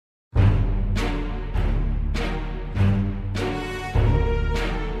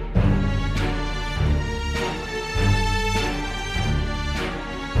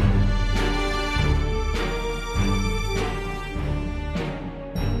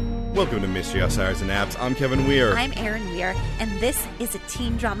Welcome to Mystery Outsiders and Apps. I'm Kevin Weir. I'm Erin Weir, and this is a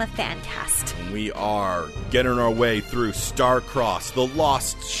teen drama fan cast. We are getting our way through Starcross, the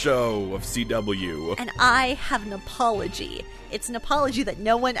lost show of CW. And I have an apology. It's an apology that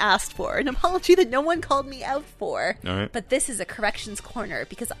no one asked for, an apology that no one called me out for. All right. But this is a corrections corner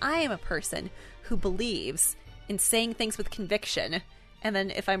because I am a person who believes in saying things with conviction. And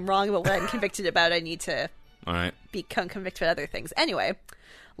then if I'm wrong about what I'm convicted about, I need to All right. become convicted about other things. Anyway,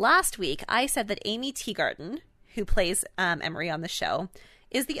 last week I said that Amy Teagarden, who plays Emery on the show,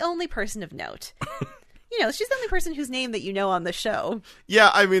 is the only person of note. She's the only person whose name that you know on the show. Yeah,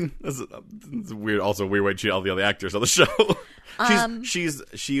 I mean, it's a weird, also a weird way to treat all the other actors on the show. She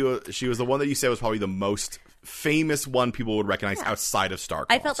was the one that you said was probably the most famous one people would recognize outside of Starcross.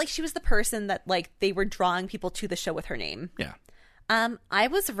 I felt like she was the person that they were drawing people to the show with her name. Yeah. I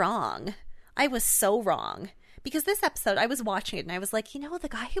was wrong. I was so wrong. Because this episode, I was watching it and I was like, the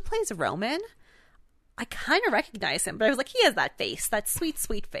guy who plays Roman, I kind of recognize him. But I was like, he has that face, that sweet,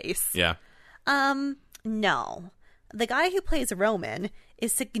 sweet face. Yeah. No. The guy who plays Roman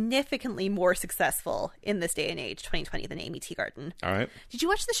is significantly more successful in this day and age, 2020, than Amy Teagarden. All right. Did you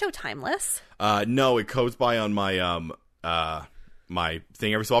watch the show Timeless? No, it comes by on my my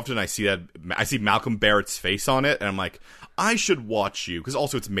thing every so often. I see Malcolm Barrett's face on it, and I'm like, I should watch you, because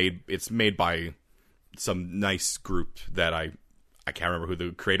also it's made by some nice group that I can't remember who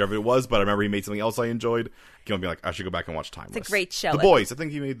the creator of it was, but I remember he made something else I enjoyed. I can be like, I should go back and watch Timeless. It's a great show. The Boys. I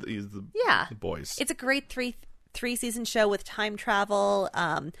think he's the Boys. It's a great three-season show with time travel,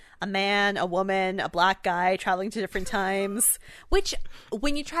 a man, a woman, a black guy traveling to different times, which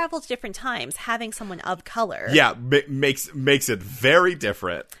when you travel to different times, having someone of color. Yeah, makes it very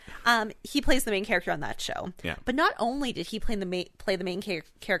different. He plays the main character on that show. Yeah. But not only did he play the main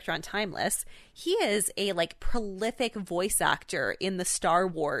character on Timeless, he is a prolific voice actor in the Star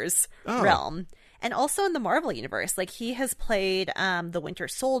Wars realm. And also in the Marvel universe. He has played the Winter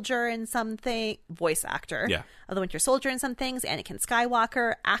Soldier in something, voice actor of the Winter Soldier in some things, Anakin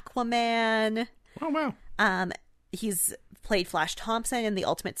Skywalker, Aquaman. Oh, wow. He's played Flash Thompson in the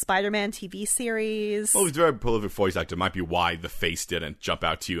Ultimate Spider-Man TV series. Well, he's a very prolific voice actor. Might be why the face didn't jump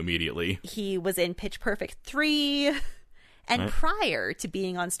out to you immediately. He was in Pitch Perfect 3. And prior to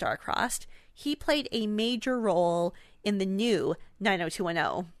being on Starcrossed, he played a major role in the new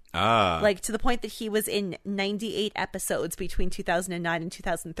 90210. To the point that he was in 98 episodes between 2009 and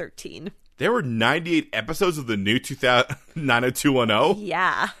 2013. There were 98 episodes of the new 90210?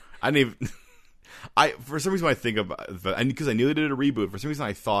 Yeah. I didn't even... for some reason, I think about... Because I knew they did a reboot. For some reason,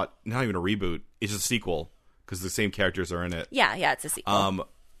 I thought, not even a reboot. It's just a sequel. Because the same characters are in it. Yeah, it's a sequel.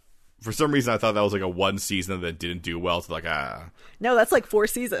 For some reason, I thought that was a one season that didn't do well. So No, that's 4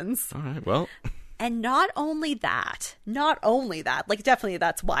 seasons. All right, well... And not only that, definitely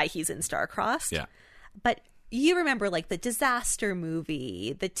that's why he's in Starcrossed. Yeah. But you remember, the disaster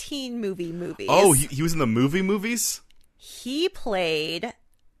movie, the teen movies. Oh, he was in the movies? He played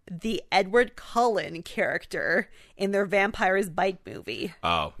the Edward Cullen character in their Vampires Bite movie.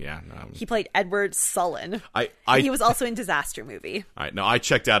 Oh, yeah. No. He played Edward Sullen. He was also in Disaster Movie. All right, no, I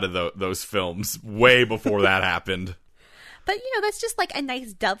checked out of those films way before that happened. But, that's just a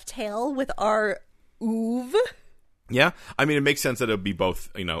nice dovetail with our oeuvre. Yeah, I mean, it makes sense that it would be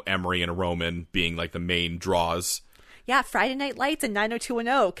both, Emery and Roman being the main draws. Yeah, Friday Night Lights and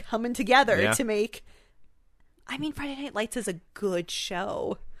 90210 coming together to make... I mean, Friday Night Lights is a good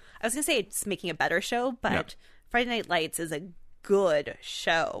show. I was going to say it's making a better show, but Friday Night Lights is a good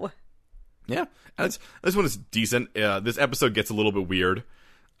show. Yeah, this one is decent. This episode gets a little bit weird.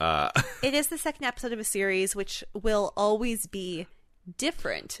 It is the second episode of a series, which will always be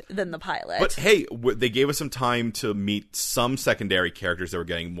different than the pilot. But hey, they gave us some time to meet some secondary characters that we're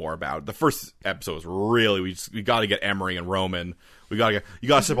getting more about. The first episode was really we got to get Emery and Roman. You got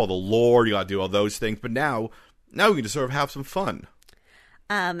to set up all the lore. You got to do all those things. But now we can just sort of have some fun.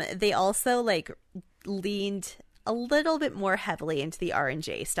 They also leaned a little bit more heavily into the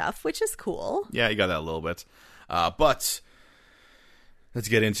R&J stuff, which is cool. Yeah, you got that a little bit. But let's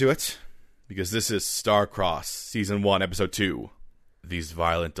get into it, because this is Starcross Season 1, Episode 2. These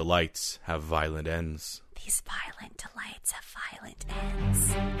violent delights have violent ends. These violent delights have violent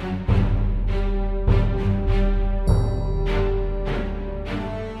ends.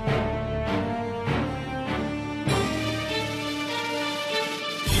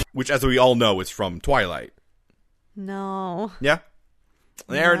 Which, as we all know, is from Twilight. No. Yeah?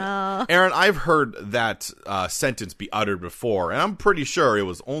 Erin, No. Erin, I've heard that sentence be uttered before, and I'm pretty sure it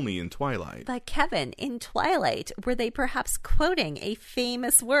was only in Twilight. But Kevin, in Twilight, were they perhaps quoting a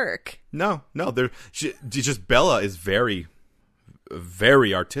famous work? No. Just Bella is very,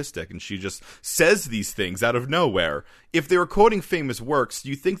 very artistic, and she just says these things out of nowhere. If they were quoting famous works, do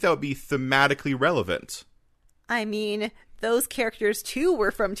you think that would be thematically relevant? I mean, those characters, too,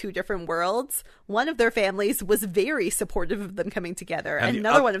 were from two different worlds. One of their families was very supportive of them coming together, and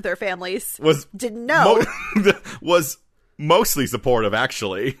another one of their families didn't know. Was mostly supportive,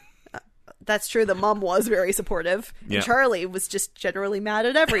 actually. That's true. The mom was very supportive. And Yeah. Charlie was just generally mad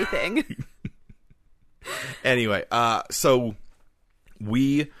at everything. Anyway, so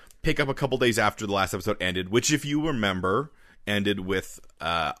we pick up a couple days after the last episode ended, which, if you remember, ended with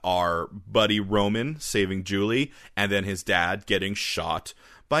our buddy Roman saving Julie, and then his dad getting shot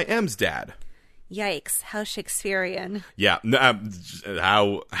by M's dad. Yikes. How Shakespearean. Yeah,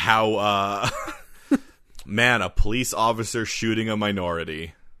 how man, a police officer shooting a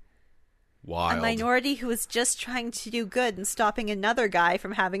minority. Wild. A minority who was just trying to do good and stopping another guy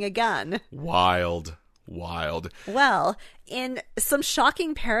from having a gun. Wild. Well, in some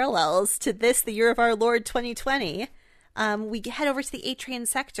shocking parallels to this, the year of our Lord 2020, we head over to the Atrian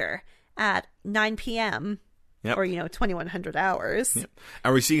sector at 9 p.m. Yep. Or, 2100 hours. Yep.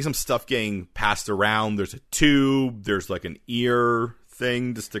 And we're seeing some stuff getting passed around. There's a tube. There's like an ear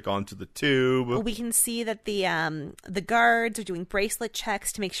thing to stick onto the tube. We can see that the guards are doing bracelet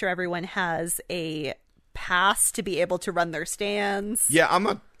checks to make sure everyone has a pass to be able to run their stands. Yeah, I'm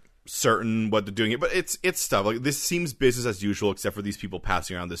not certain what they're doing it, but it's stuff like this seems business as usual, except for these people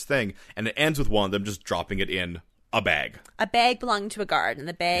passing around this thing, and it ends with one of them just dropping it in a bag belonging to a guard, and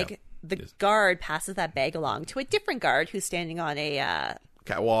the guard passes that bag along to a different guard who's standing on a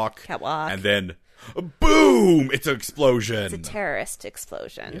catwalk, and then boom! It's an explosion. It's a terrorist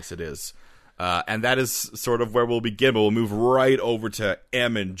explosion. Yes, it is. And that is sort of where we'll begin, but we'll move right over to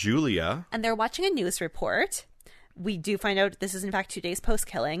Em and Julia. And they're watching a news report. We do find out this is, in fact, 2 days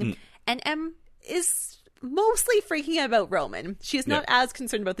post-killing. And Em is mostly freaking out about Roman. She is not as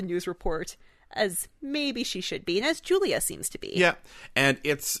concerned about the news report as maybe she should be, and as Julia seems to be. Yeah, and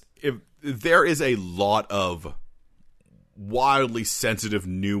there is a lot of wildly sensitive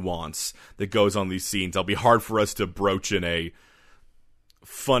nuance that goes on these scenes. It'll be hard for us to broach in a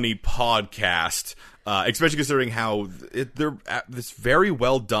funny podcast, especially considering how they're this very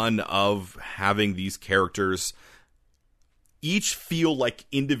well done of having these characters each feel like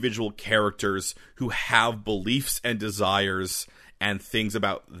individual characters who have beliefs and desires and things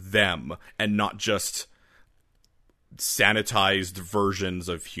about them, and not just sanitized versions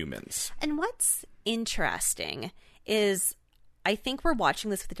of humans. And what's interesting is I think we're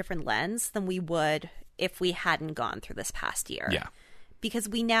watching this with a different lens than we would if we hadn't gone through this past year. Yeah. Because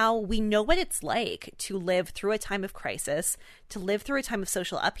we know what it's like to live through a time of crisis, to live through a time of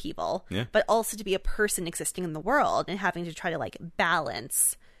social upheaval, but also to be a person existing in the world and having to try to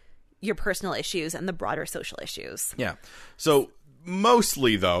balance your personal issues and the broader social issues. Yeah. So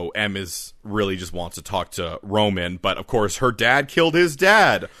mostly, though, Em really just wants to talk to Roman, but of course her dad killed his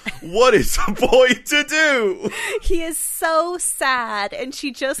dad. What is the boy to do? He is so sad, and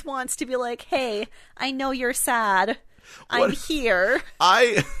she just wants to be like, hey, I know you're sad. I'm here.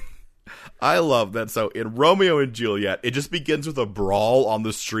 I love that. So in Romeo and Juliet, it just begins with a brawl on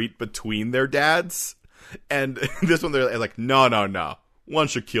the street between their dads. And this one, they're like, no. One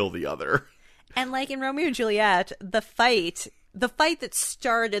should kill the other. And in Romeo and Juliet, the fight that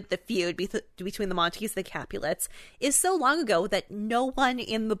started the feud between the Montagues and the Capulets is so long ago that no one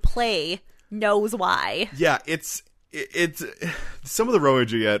in the play knows why. Yeah, it's some of the Romeo and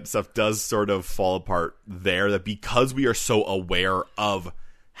Juliet stuff does sort of fall apart there, that because we are so aware of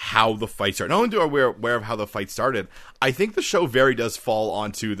how the fight started, not only are we aware of how the fight started, I think the show very does fall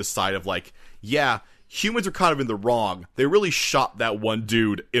onto the side of humans are kind of in the wrong. They really shot that one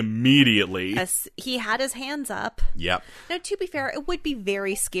dude immediately. Yes, he had his hands up. Yep. Now, to be fair, it would be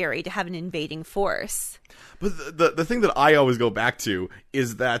very scary to have an invading force. But the thing that I always go back to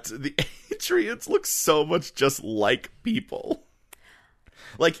is that the Atrians look so much just like people.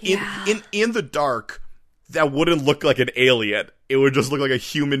 In the dark, that wouldn't look like an alien. It would just look like a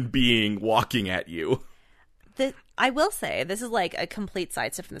human being walking at you. I will say, this is a complete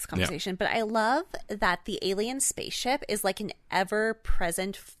sidestep from this conversation, but I love that the alien spaceship is an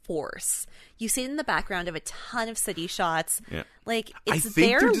ever-present force. You see it in the background of a ton of city shots. Yeah. It's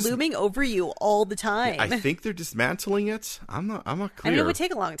there looming over you all the time. I think they're dismantling it. I'm not clear. I mean, it would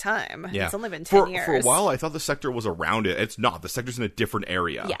take a long time. Yeah. It's only been 10 years. For a while, I thought the sector was around it. It's not. The sector's in a different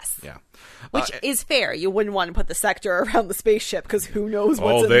area. Yes. Yeah. Which is fair. You wouldn't want to put the sector around the spaceship because who knows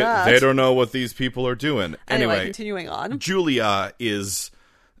what's in that. They don't know what these people are doing. Anyway, continuing on. Julia is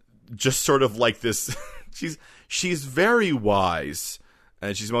just sort of like this. she's very wise,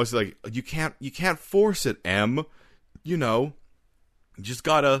 and she's mostly like, you can't force it, Em. You just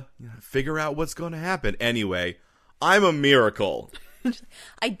gotta figure out what's going to happen. Anyway, I'm a miracle.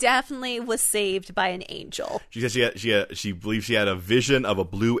 I definitely was saved by an angel. She said she believes she had a vision of a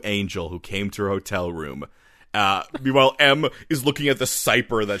blue angel who came to her hotel room. Meanwhile, M is looking at the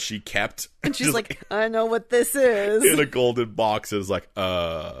cipher that she kept. And she's like, I know what this is. In a golden box. Is like,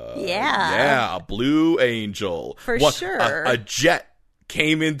 yeah, a blue angel. For sure. A jet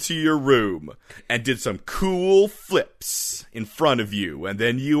came into your room and did some cool flips in front of you, and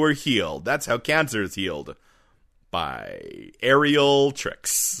then you were healed. That's how cancer is healed. By aerial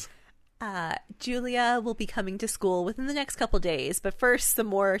tricks. Julia will be coming to school within the next couple days, but first, some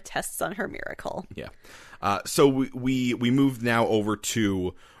more tests on her miracle. Yeah. So we moved now over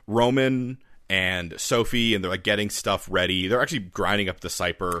to Roman and Sophie, and they're like getting stuff ready. They're actually grinding up the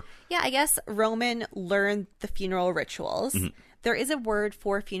cipher. Yeah, I guess Roman learned the funeral rituals. Mm-hmm. There is a word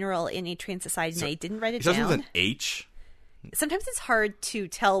for funeral in Atrian Society, and I didn't write it down. It starts with an H. Sometimes it's hard to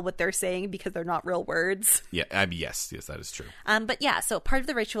tell what they're saying because they're not real words. Yeah, yes, that is true. But yeah, so part of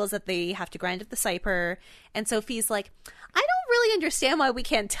the ritual is that they have to grind up the cipher, and Sophie's like, I don't really understand why we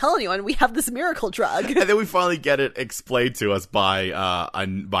can't tell anyone we have this miracle drug. And then we finally get it explained to us by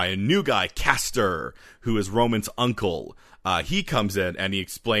a new guy, Castor, who is Roman's uncle. He comes in and he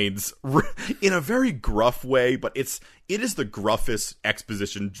explains in a very gruff way, but it is the gruffest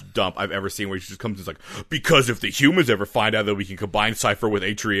exposition dump I've ever seen, where he just comes and is like, because if the humans ever find out that we can combine Cypher with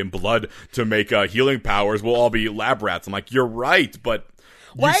Atrian blood to make healing powers, we'll all be lab rats. I'm like, you're right, but...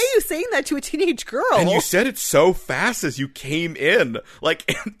 Why are you saying that to a teenage girl? And you said it so fast as you came in. Like,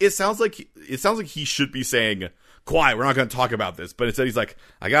 it sounds like he should be saying, quiet, we're not going to talk about this. But instead he's like,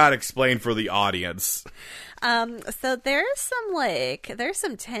 I got to explain for the audience. So there's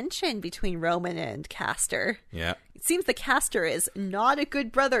some tension between Roman and Castor. Yeah. It seems the Castor is not a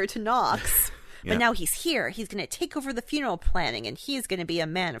good brother to Nox. But now he's here. He's going to take over the funeral planning, and he's going to be a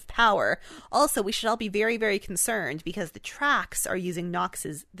man of power. Also, we should all be very, very concerned because the Trags are using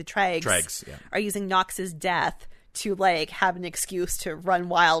Nox's death to have an excuse to run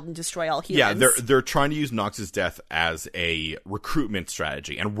wild and destroy all humans. Yeah, they're trying to use Nox's death as a recruitment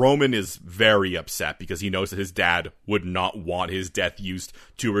strategy, and Roman is very upset because he knows that his dad would not want his death used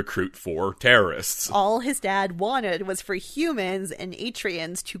to recruit for terrorists. All his dad wanted was for humans and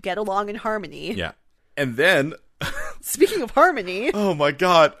Atrians to get along in harmony. Yeah, and then speaking of harmony, oh my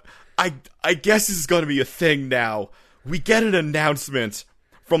god, I guess this is going to be a thing now. We get an announcement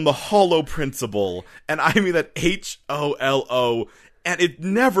from the Holo Principal, and I mean that HOLO, and it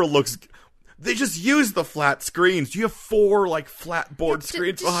never looks... They just use the flat screens. You have 4, flat board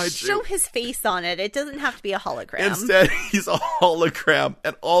screens behind you. Show his face on it. It doesn't have to be a hologram. Instead, he's a hologram,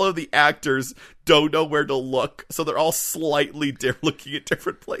 and all of the actors don't know where to look, so they're all slightly looking at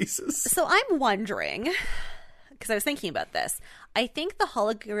different places. So I'm wondering, because I was thinking about this, I think the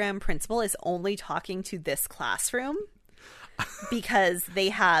hologram principal is only talking to this classroom. Because they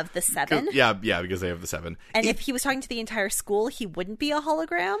have the 7. Yeah, because they have the 7. And if he was talking to the entire school, he wouldn't be a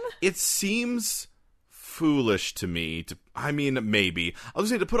hologram? It seems foolish to me. Maybe. I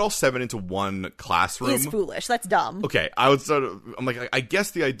was going to put all 7 into one classroom. It is foolish. That's dumb. Okay, I'm like, I guess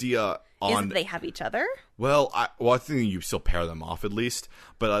the idea is that they have each other? Well, I think you still pair them off at least.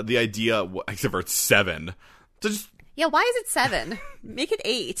 But the idea, except for it's 7, to just... Yeah, why is it 7? Make it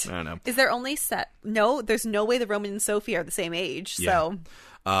 8. I don't know. Is there only No, there's no way the Roman and Sophie are the same age. Yeah.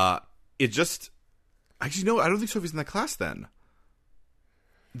 So, it just actually no. I don't think Sophie's in that class then.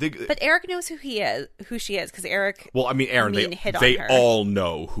 But Eric knows who she is, because Eric. Well, Aaron. They all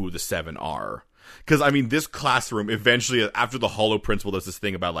know who the 7 are. Because this classroom eventually, after the Holo Principal does this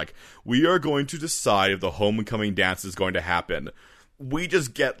thing about we are going to decide if the homecoming dance is going to happen. We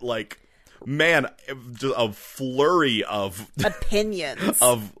just get man, just a flurry of opinions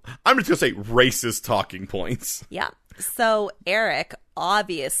I'm just gonna say racist talking points. Yeah. So Eric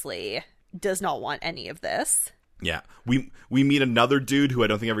obviously does not want any of this. Yeah. We meet another dude who I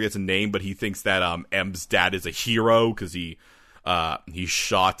don't think ever gets a name, but he thinks that M's dad is a hero because he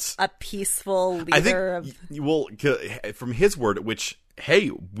shot a peaceful leader. From his word, which,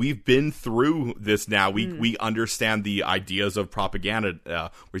 hey, we've been through this now. We understand the ideas of propaganda. Where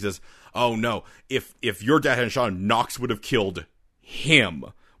he says, "Oh no, if your dad hadn't shot him, Nox would have killed him,"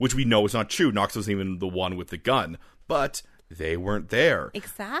 which we know is not true. Nox wasn't even the one with the gun, but they weren't there.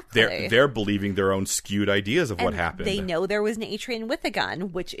 Exactly. They're believing their own skewed ideas of what happened. They know there was an Atrian with a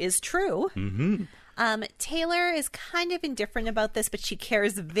gun, which is true. Mm-hmm. Taylor is kind of indifferent about this, but she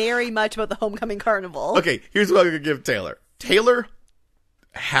cares very much about the homecoming carnival. Okay, here's what I'm going to give Taylor. Taylor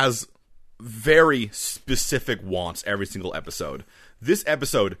has very specific wants every single episode. This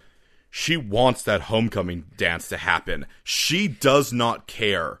episode, She wants that homecoming dance to happen. She does not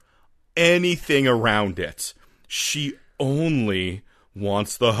care anything around it. She only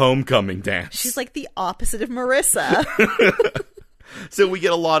wants the homecoming dance. She's like the opposite of Marissa. So we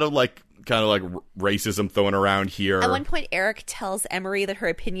get a lot of like kind of like racism thrown around here. At one point, Eric tells Emery that her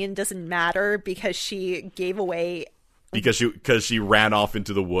opinion doesn't matter because she gave away. Because she ran off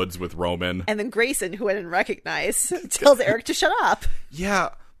into the woods with Roman. And then Grayson, who I didn't recognize, tells Eric to shut up. Yeah.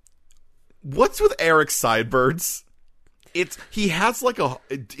 What's with Eric's sideburns? He has like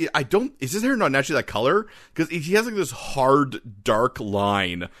is his hair not naturally that color? Because he has like this hard, dark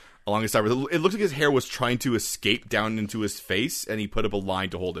line along his sideburns. It looks like his hair was trying to escape down into his face, and he put up a line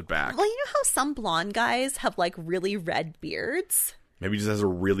to hold it back. Well, you know how some blonde guys have like really red beards? Maybe he just has a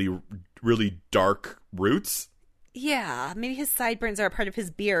really, really dark roots. Yeah, maybe his sideburns are a part of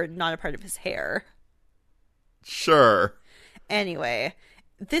his beard, not a part of his hair. Sure. Anyway,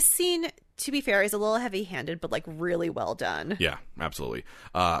 this scene, to be fair, is a little heavy-handed, but like really well done. Yeah, absolutely.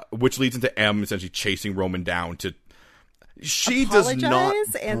 Which leads into M essentially chasing Roman down to. She does not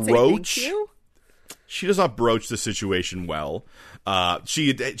and broach. Say thank you. She does not broach the situation well.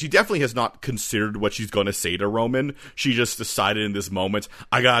 She definitely has not considered what she's going to say to Roman. She just decided in this moment,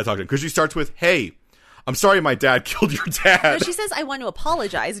 I gotta talk to him, because she starts with, "Hey, I'm sorry my dad killed your dad." No, she says, "I want to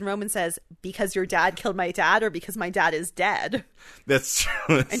apologize," and Roman says, "Because your dad killed my dad, or because my dad is dead?" That's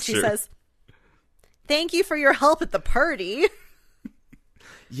true. And she says, "Thank you for your help at the party."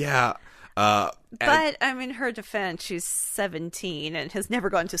 Yeah. But I'm in her defense, she's 17 and has never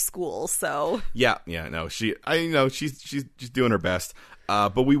gone to school, so yeah, no, she's doing her best.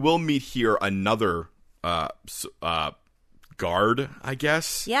 But we will meet here another guard, I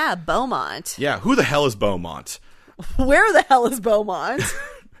guess. Yeah, Beaumont. Yeah, who the hell is Beaumont? Where the hell is Beaumont?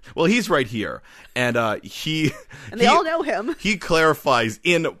 Well, he's right here, and they all know him. He clarifies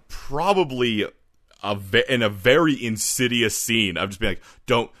in probably in a very insidious scene of just being like,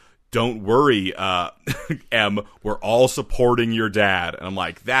 Don't worry, M. We're all supporting your dad. And I'm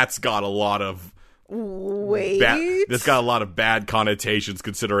like, that's got a lot of that's got a lot of bad connotations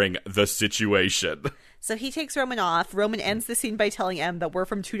considering the situation. So he takes Roman off. Roman ends the scene by telling M that we're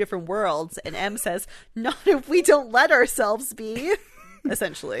from two different worlds, and M says, "Not if we don't let ourselves be."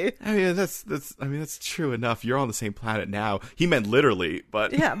 Essentially. I mean, that's true enough. You're on the same planet now. He meant literally,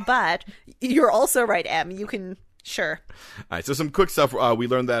 but yeah, but you're also right, M. You can. Sure. All right, so some quick stuff. We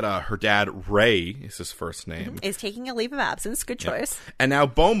learned that her dad, Ray, is his first name. Is taking a leave of absence. Good choice. Yeah. And now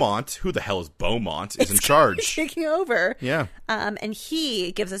Beaumont, who the hell is Beaumont, is in charge. Taking over. Yeah. And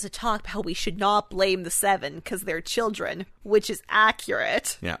he gives us a talk about how we should not blame the Seven because they're children, which is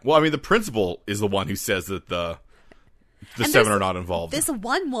accurate. Yeah. Well, I mean, the principal is the one who says that the Seven are not involved. There's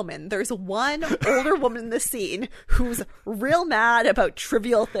one older woman in the scene who's real mad about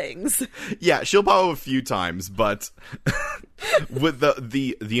trivial things. Yeah, she'll pop up a few times, but with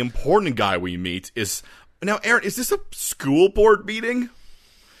the important guy we meet is now, Aaron, is this a school board meeting?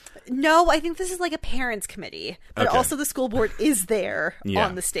 No, I think this is like a parents' committee, but also the school board is there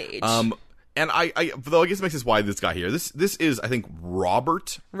on the stage. And though I guess it makes sense why this guy here. This is, I think,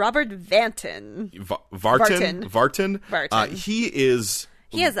 Robert Vanton. Vartan. He is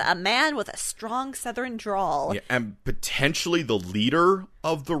a man with a strong Southern drawl. Yeah, and potentially the leader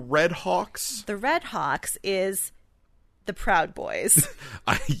of the Red Hawks. The Red Hawks is the Proud Boys.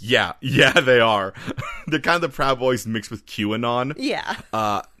 Yeah, they are. They're kind of the Proud Boys mixed with QAnon.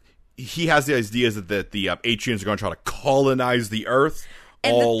 Yeah. He has the ideas that the Atrians are going to try to colonize the Earth.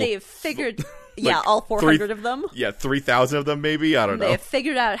 And that they've figured, all 400 of them. Yeah, 3,000 of them, maybe. I don't know. They've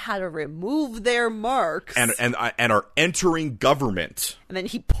figured out how to remove their marks and are entering government. And then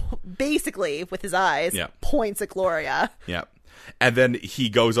he basically, with his eyes, points at Gloria. Yeah, and then he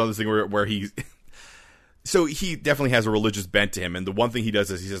goes on this thing where he. So he definitely has a religious bent to him, and the one thing he does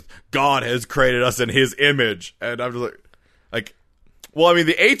is he says, "God has created us in His image," and I'm just like. Well, I mean,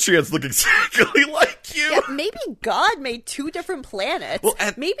 the Atrians look exactly like you. Yeah, maybe God made two different planets. Well,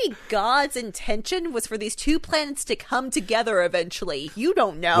 maybe God's intention was for these two planets to come together eventually. You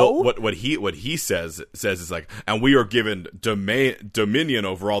don't know. Well, what he says is like, and we are given dominion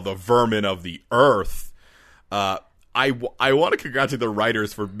over all the vermin of the earth. I want to congratulate the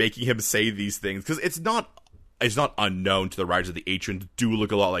writers for making him say these things, because it's not unknown to the writers that the Atrians do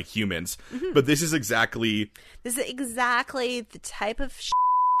look a lot like humans, but this is exactly the type of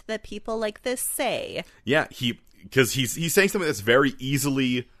that people like this say. Yeah, because he's saying something that's very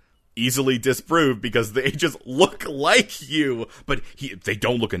easily disproved, because they just look like you, but they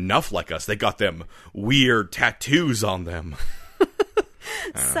don't look enough like us. They got them weird tattoos on them.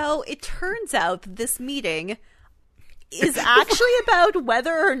 So it turns out that this meeting is actually about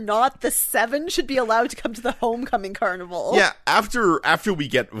whether or not the 7 should be allowed to come to the homecoming carnival. Yeah, after we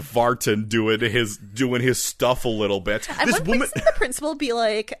get Vartan doing his stuff a little bit, At this one woman. point, the principal be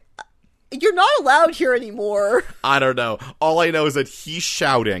like, "You're not allowed here anymore." I don't know. All I know is that he's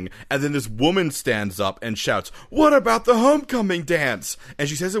shouting, and then this woman stands up and shouts, "What about the homecoming dance?" And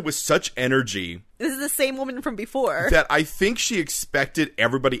she says it with such energy This is the same woman from before. that I think she expected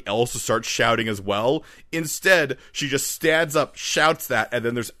everybody else to start shouting as well. Instead, she just stands up, shouts that, and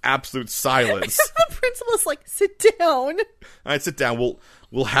then there's absolute silence. The principal's like, "Sit down." All right, sit down.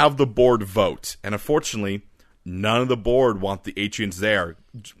 We'll have the board vote. And unfortunately, none of the board want the Atrians there.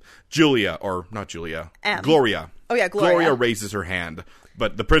 Gloria. Oh, yeah, Gloria. Gloria raises her hand,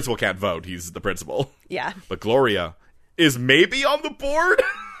 but the principal can't vote. He's the principal. Yeah. But Gloria is maybe on the board?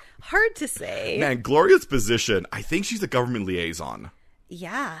 Hard to say. Man, Gloria's position, I think she's the government liaison.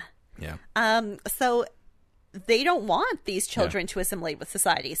 Yeah. Yeah. So they don't want these children to assimilate with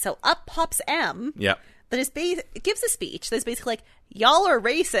society. So up pops M. Yeah. That is gives a speech that's basically like, "Y'all are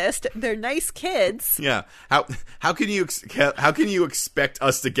racist. They're nice kids." Yeah. How can you expect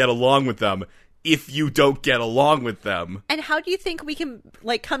us to get along with them if you don't get along with them? And how do you think we can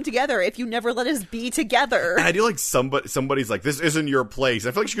like come together if you never let us be together? And I do like somebody's like, "This isn't your place."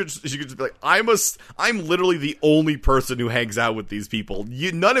 I feel like she could just be like, I'm literally the only person who hangs out with these people.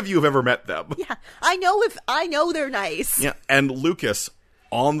 None of you have ever met them. Yeah, I know they're nice. Yeah, and Lucas,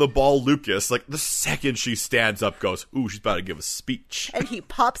 on the ball Lucas, like the second she stands up, goes, "Ooh, she's about to give a speech." And he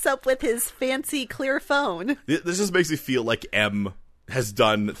pops up with his fancy clear phone. This just makes me feel like M has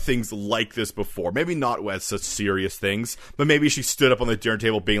done things like this before. Maybe not as such serious things, but maybe she stood up on the dinner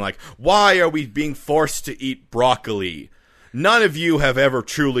table being like, "Why are we being forced to eat broccoli? None of you have ever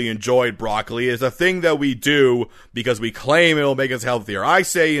truly enjoyed broccoli. It's a thing that we do because we claim it'll make us healthier. I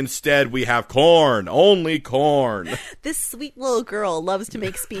say instead we have corn, only corn." This sweet little girl loves to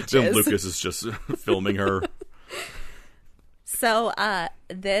make speeches. Then Lucas is just filming her. So,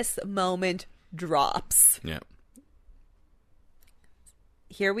 this moment drops. Yeah.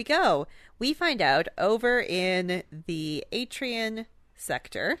 Here we go. We find out over in the Atrian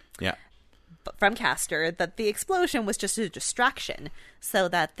sector Yeah. from Castor that the explosion was just a distraction so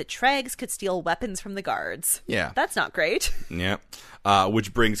that the Tregs could steal weapons from the guards. Yeah. That's not great. Yeah.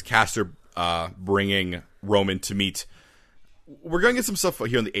 Which brings Castor bringing Roman to meet. We're going to get some stuff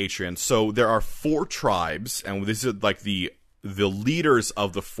here in the Atrian. So there are 4 tribes, and this is like the leaders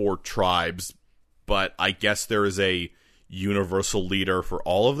of the 4 tribes, but I guess there is a universal leader for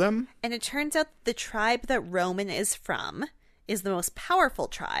all of them. And it turns out the tribe that Roman is from is the most powerful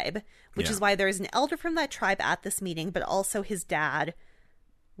tribe, which is why there is an elder from that tribe at this meeting, but also his dad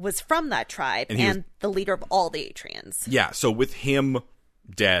was from that tribe and the leader of all the Atrians. Yeah, so with him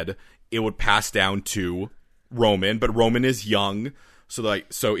dead, it would pass down to Roman, but Roman is young, so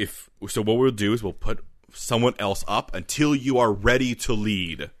what we'll do is we'll put someone else up until you are ready to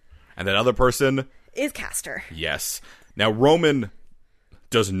lead. And that other person Is Castor. Yes. Now Roman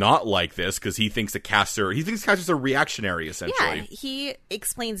does not like this because he thinks Castor's a reactionary, essentially. Yeah, he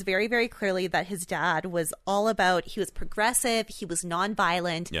explains very, very clearly that his dad was all about, he was progressive, he was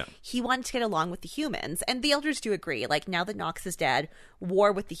nonviolent, Yeah. he wanted to get along with the humans. And the elders do agree, like, now that Nox is dead,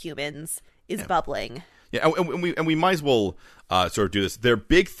 war with the humans is bubbling. Yeah, and we might as well sort of do this. Their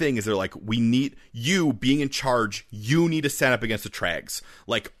big thing is they're like, we need you being in charge. You need to stand up against the Tregs.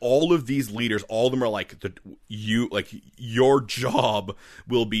 Like all of these leaders, all of them are like your job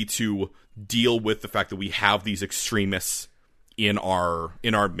will be to deal with the fact that we have these extremists in our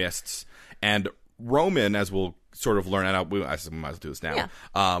midst. And Roman, as we'll sort of learn, and we might as well do this now.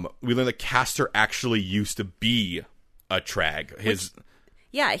 Yeah. We learn that Castor actually used to be a Treg.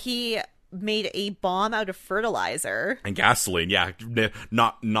 He made a bomb out of fertilizer. And gasoline, yeah.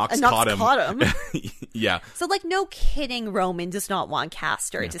 Nox And caught Nox him. Yeah. So, like, no kidding, Roman does not want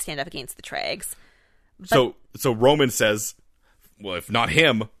Castor to stand up against the Tregs. So Roman says, well, if not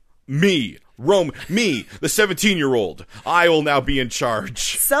him, me, the 17-year-old, I will now be in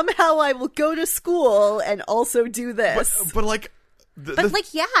charge. Somehow I will go to school and also do this. But like...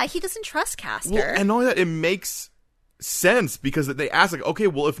 he doesn't trust Castor. Well, and all that, it makes sense because they ask, like, okay,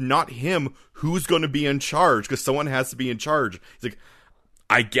 well, if not him, who's going to be in charge? Because someone has to be in charge. He's like,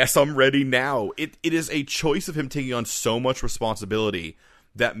 I guess I'm ready now. It is a choice of him taking on so much responsibility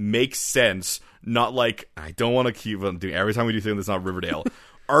that makes sense. Not like, I don't want to keep on doing every time we do things that's not Riverdale.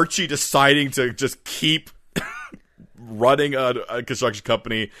 Archie deciding to just keep running a construction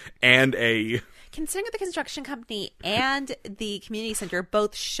company and a... Considering the construction company and the community center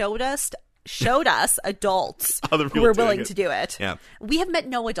both showed us showed us adults Other who people were doing willing it. to do it. Yeah. We have met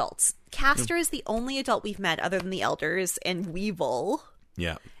no adults. Castor is the only adult we've met other than the elders and Weevil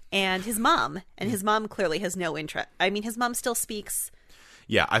Yeah. and his mom. And his mom clearly has no interest. I mean, his mom still speaks.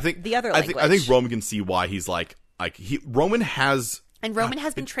 Yeah, I think The other I think language. Roman can see why he's Roman has And Roman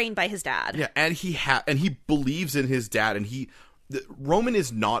has been trained by his dad. yeah, and he believes in his dad, and Roman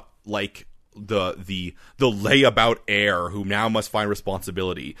is not like the layabout heir who now must find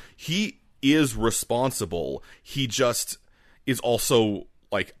responsibility. He is responsible. He just is also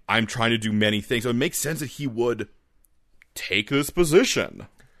like, I'm trying to do many things. So it makes sense that he would take this position.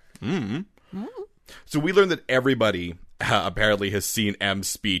 So we learned that everybody apparently has seen M's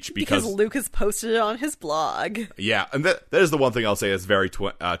speech Because Lucas posted it on his blog. yeah, and that is the one thing I'll say is very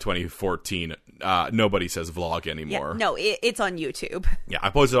 2014. Nobody says vlog Yeah, anymore. no, it's on YouTube. Yeah, I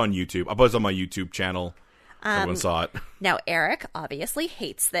posted it on YouTube. I posted it on my YouTube channel. Everyone saw it. Now, Eric obviously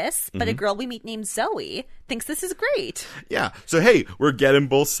hates this, but Mm-hmm. a girl we meet named Zoe thinks this is great. Yeah, so hey, we're getting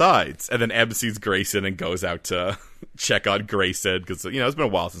both sides. And then Em sees Grayson and goes out to check on Grayson because it's been a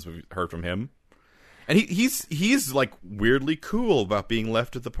while since we've heard from him. And he's like weirdly cool about being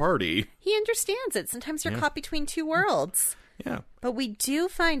left at the party. He understands it. Sometimes you're caught between two worlds. Yeah. But we do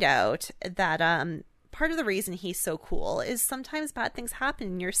find out that part of the reason he's so cool is sometimes bad things happen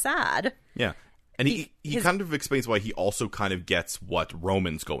and you're sad. Yeah. And he his- kind of explains why he also kind of gets what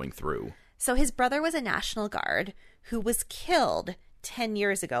Roman's going through. So his brother was a National Guard who was killed 10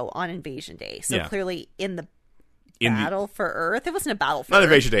 years ago on Invasion Day. So Yeah. clearly in the In the- battle for Earth. It wasn't a battle for Not Earth.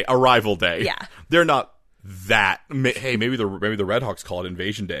 Invasion Day, Arrival Day. Yeah. They're not that. Hey, maybe the Red Hawks call it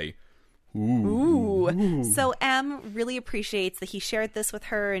Invasion Day. Ooh. So Em really appreciates that he shared this with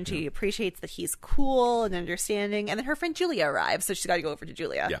her, and she appreciates that he's cool and understanding. And then her friend Julia arrives, so she's got to go over to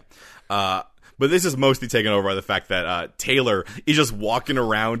Julia. Yeah. But this is mostly taken over by the fact that Taylor is just walking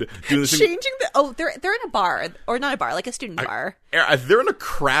around doing this thing. Changing the... Oh, they're in a bar. Or not a bar, like a student bar. They're in a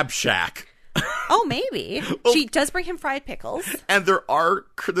crab shack. Oh, maybe. She does bring him fried pickles. And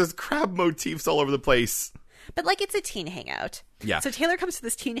there's crab motifs all over the place. But, like, it's a teen hangout. Yeah. So Taylor comes to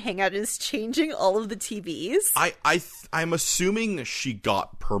this teen hangout and is changing all of the TVs. I'm assuming she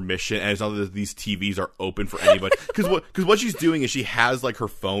got permission, and it's not that these TVs are open for anybody. Because what she's doing is she has like her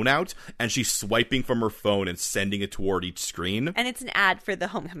phone out, and she's swiping from her phone and sending it toward each screen. And it's an ad for the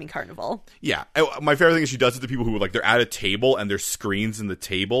Homecoming Carnival. Yeah, my favorite thing is she does it to people who like they're at a table and there's screens in the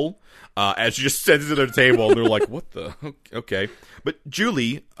table, and she just sends it to their table, and they're like, "What the? Okay." But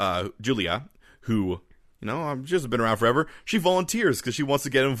Julia, who. She's just been around forever. She volunteers because she wants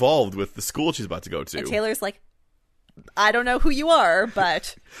to get involved with the school she's about to go to. And Taylor's like, I don't know who you are,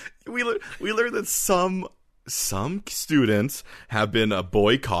 but... we learned that some students have been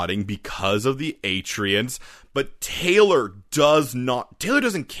boycotting because of the Atrians, but Taylor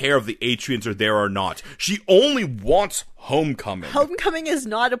doesn't care if the Atrians are there or not. She only wants homecoming. Homecoming is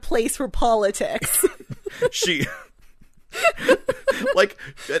not a place for politics. She like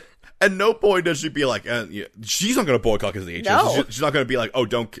at no point does she be like, she's not going to boycott because of the Atrians. No. She's not going to be like, oh,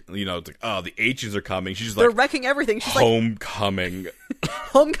 don't, it's like, oh, the Atrians are coming. She's just They're like, wrecking everything. She's homecoming.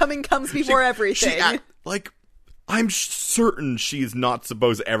 Homecoming comes before everything. I'm certain she's not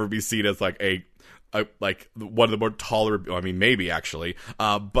supposed to ever be seen as like a like one of the more tolerable. I mean, maybe actually,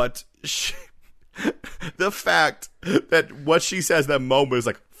 but the fact that what she says that moment is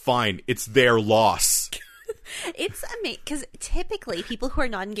like, fine, it's their loss. It's amazing because typically people who are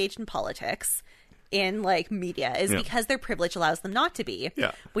not engaged in politics in like media is because their privilege allows them not to be,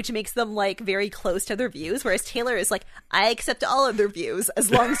 which makes them like very close to their views. Whereas Taylor is like, I accept all of their views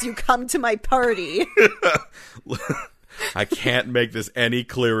as long as you come to my party. I can't make this any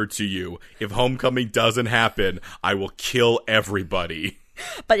clearer to you. If homecoming doesn't happen, I will kill everybody.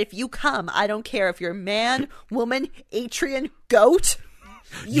 But if you come, I don't care if you're man, woman, Atrian, goat.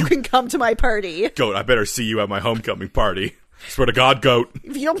 You can come to my party. Goat, I better see you at my homecoming party. Swear to God, Goat.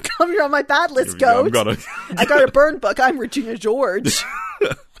 If you don't come, you're on my bad list, Goat. I got a burn book. I'm Regina George.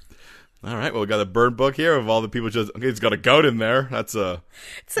 All right, well, we got a burn book here of all the people just... Okay, it's got a goat in there. It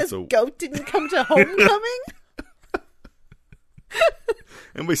says Goat didn't come to homecoming?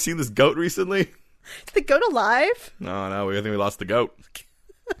 Anybody seen this goat recently? Is the goat alive? No, I think we lost the goat.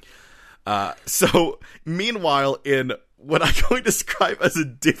 So, meanwhile, in what I'm going to describe as a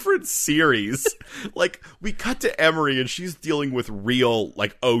different series, like, we cut to Emery and she's dealing with real,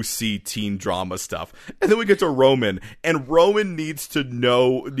 like, OC teen drama stuff. And then we get to Roman, and Roman needs to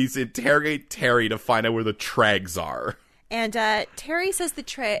interrogate Terry to find out where the Tregs are. And Terry says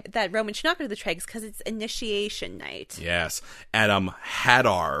that Roman should not go to the Tregs because it's initiation night. Yes. And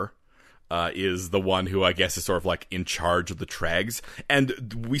Hadar is the one who I guess is sort of like in charge of the Tregs,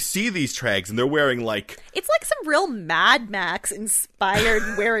 and we see these Tregs, and they're wearing like it's like some real Mad Max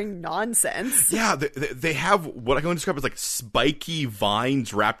inspired wearing nonsense. Yeah, they have what I can describe as like spiky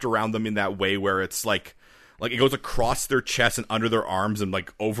vines wrapped around them in that way where it's like it goes across their chest and under their arms and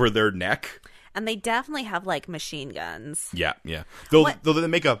like over their neck. And they definitely have like machine guns. Yeah. Though they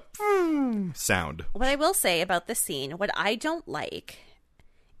make a sound. What I will say about this scene, what I don't like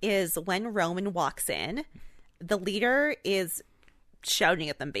is when Roman walks in, the leader is shouting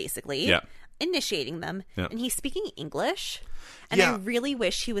at them basically, initiating them, and he's speaking English. And I really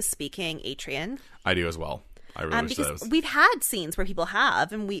wish he was speaking Atrian. I do as well. I really wish because we've had scenes where people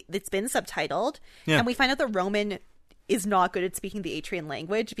have, and it's been subtitled, and we find out that Roman is not good at speaking the Atrian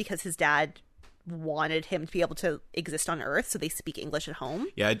language because his dad wanted him to be able to exist on Earth, so they speak English at home.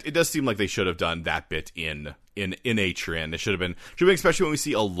 Yeah, it does seem like they should have done that bit in Atrian. It should have been especially when we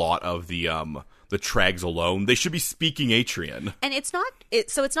see a lot of the Tregs alone. They should be speaking Atrian. And it's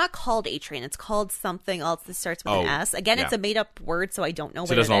not called Atrian. It's called something else that starts with an S. Again, it's a made up word, so I don't know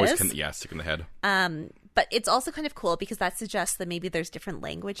what it is. So it doesn't always stick in the head. But it's also kind of cool because that suggests that maybe there's different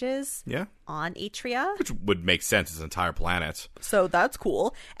languages on Atria. Which would make sense. It's an entire planet. So that's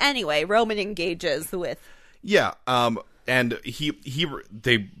cool. Anyway, Roman engages with... Yeah, and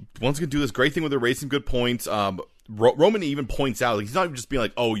they once again do this great thing where they're raising good points. Roman even points out, like, he's not even just being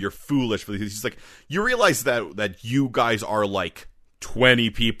like, oh, you're foolish for these. He's like, you realize that you guys are like 20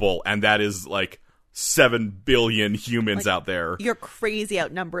 people, and that is like 7 billion humans out there. You're crazy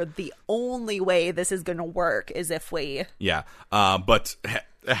outnumbered. The only way this is going to work is if we... Yeah, but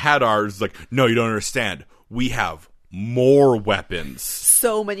Hadar's like, no, you don't understand. We have more weapons.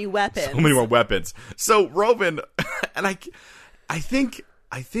 So many weapons. So many more weapons. So Roman, and I think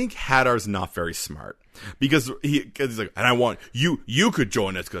Hadar's not very smart. Because he's like, and I want you could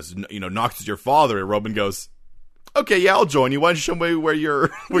join us because Nox is your father. And Roman goes, okay, yeah, I'll join you. Why don't you show me where your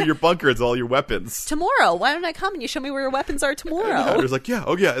bunker is, all your weapons? Tomorrow. Why don't I come and you show me where your weapons are tomorrow? Hadar's like, yeah,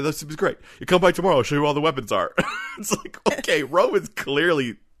 this is great. You come by tomorrow, I'll show you where all the weapons are. It's like, okay, Roman's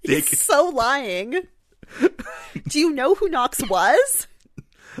clearly He's so lying. Do you know who Nox was?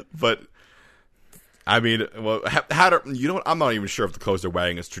 But I mean, well, Hadar, you know what? I'm not even sure if the clothes they're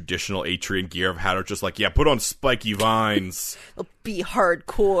wearing is traditional Atrian gear. Of Hadar just like, yeah, put on spiky vines. It'll be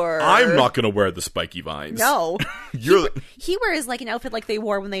hardcore. I'm not going to wear the spiky vines. No. He wears like an outfit like they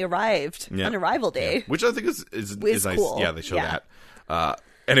wore when they arrived on arrival day. Yeah. Which I think is nice. Cool. Yeah, they show that.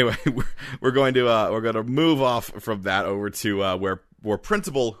 Anyway, we're going to move off from that over to where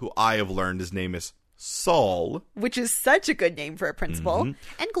Principal, who I have learned his name is Saul. Which is such a good name for a principal.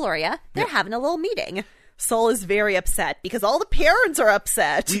 Mm-hmm. And Gloria, they're having a little meeting. Saul is very upset because all the parents are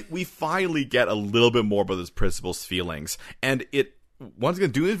upset. We finally get a little bit more about this principal's feelings. And it, once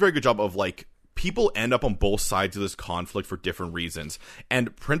again, doing a very good job of, like, people end up on both sides of this conflict for different reasons.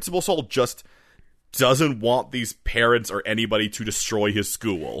 And Principal Saul just doesn't want these parents or anybody to destroy his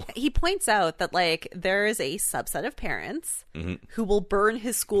school. He points out that, like, there is a subset of parents who will burn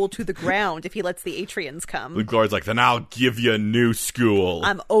his school to the ground if he lets the Atrians come. And Gloria's like, then I'll give you a new school.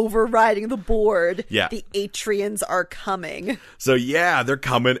 I'm overriding the board. Yeah. The Atrians are coming. So, yeah, they're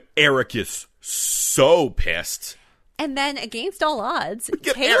coming. Eric is so pissed. And then, against all odds,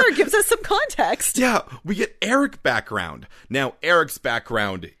 Taylor gives us some context. Yeah, we get Eric background. Now, Eric's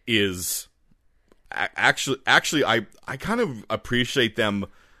background is... Actually, I kind of appreciate them.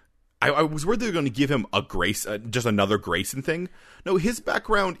 I was worried they were going to give him a Grace, just another Grayson thing. No, his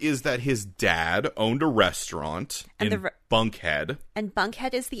background is that his dad owned a restaurant in Bunkhead. And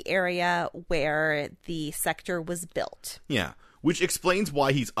Bunkhead is the area where the sector was built. Yeah, which explains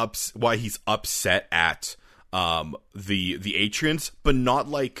why he's upset at the Atrians, but not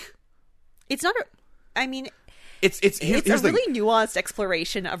like... It's not I mean... It's a really nuanced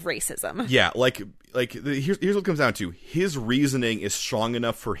exploration of racism. Yeah, here's what it comes down to. His reasoning is strong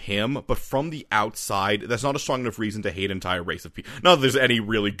enough for him, but from the outside, that's not a strong enough reason to hate an entire race of people. Not that there's any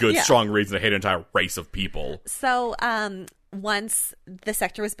really good, strong reason to hate an entire race of people. So, once the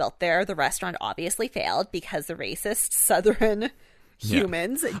sector was built there, the restaurant obviously failed because the racist Southern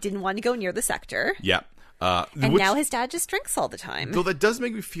humans didn't want to go near the sector. Yeah. And now his dad just drinks all the time. Though that does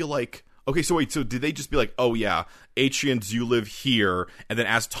make me feel like... Okay, so wait, so did they just be like, oh yeah, Atrians, you live here, and then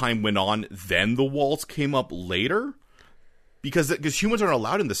as time went on, then the walls came up later? Because humans aren't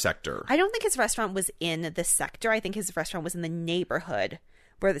allowed in the sector. I don't think his restaurant was in the sector. I think his restaurant was in the neighborhood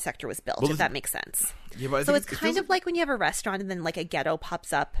where the sector was built, if that makes sense. Yeah, but so it's kind of like when you have a restaurant and then like a ghetto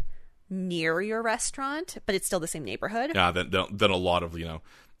pops up near your restaurant, but it's still the same neighborhood. Yeah, then a lot of,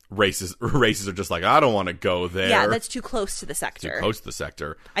 races are just like, I don't want to go there. Yeah, that's too close to the sector. Too close to the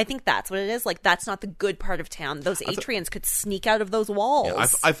sector. I think that's what it is. Like, that's not the good part of town. Those Atrians could sneak out of those walls. Yeah,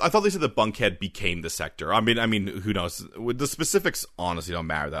 I thought they said that Bunkhead became the sector. I mean, who knows? The specifics honestly don't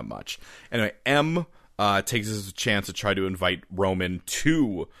matter that much. Anyway, M takes this as a chance to try to invite Roman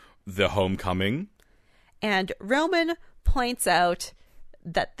to the homecoming. And Roman points out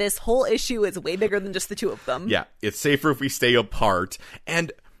that this whole issue is way bigger than just the two of them. Yeah, it's safer if we stay apart.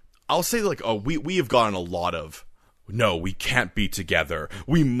 And I'll say, like, we have gotten a lot of, no, we can't be together.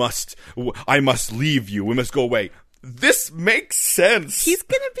 I must leave you. We must go away. This makes sense. He's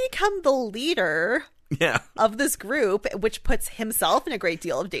going to become the leader of this group, which puts himself in a great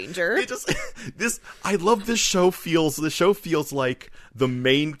deal of danger. I love this show. The show feels like the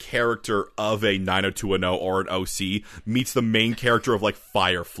main character of a 90210 or an OC meets the main character of, like,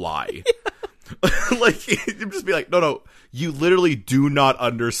 Firefly. Like, you'd just be like, no, you literally do not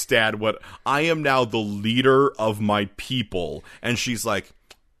understand what I am now, the leader of my people. And she's like,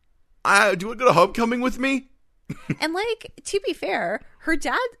 do you want to go to homecoming with me? And, like, to be fair, her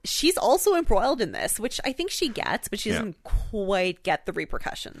dad, she's also embroiled in this, which I think she gets, but she doesn't quite get the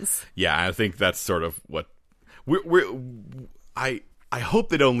repercussions. Yeah, I think that's sort of what I hope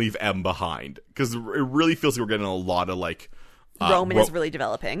they don't leave M behind, because it really feels like we're getting a lot of, like, Roman is really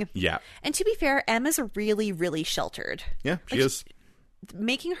developing. Yeah. And to be fair, M is really, really sheltered. Yeah, she is.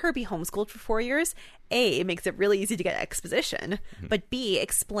 Making her be homeschooled for 4 years, A, makes it really easy to get exposition, but B,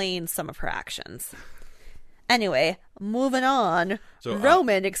 explains some of her actions. Anyway, moving on. So,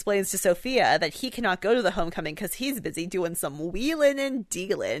 Roman explains to Sophia that he cannot go to the homecoming because he's busy doing some wheeling and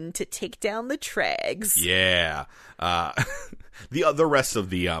dealing to take down the Tregs. Yeah. The rest of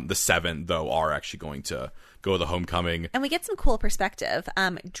the seven, though, are actually going to go to the homecoming. And we get some cool perspective.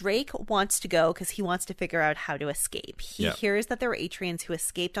 Drake wants to go because he wants to figure out how to escape. He hears that there were Atrians who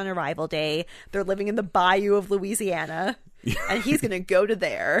escaped on arrival day. They're living in the bayou of Louisiana. And he's going to go to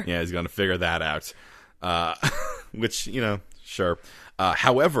there. Yeah, he's going to figure that out. Which, sure.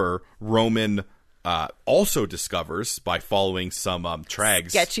 However, Roman also discovers, by following some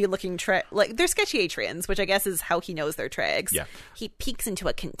Tregs, sketchy looking like they're sketchy Atrians, which I guess is how he knows they're Tregs. Yeah, he peeks into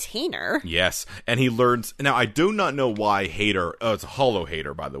a container. Yes, and he learns. Now, I do not know why Hader. Oh, it's a Hollow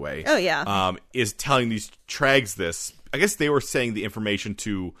Hader, by the way. Oh yeah, is telling these Tregs this. I guess they were saying the information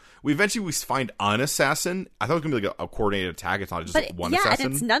to. We find an assassin. I thought it was gonna be like a coordinated attack. It's not just one assassin. Yeah,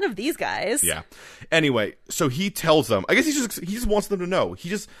 and it's none of these guys. Yeah. Anyway, so he tells them. I guess he just wants them to know.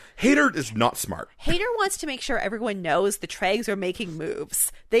 Hader is not smart. Hader wants to make sure everyone knows the Tregs are making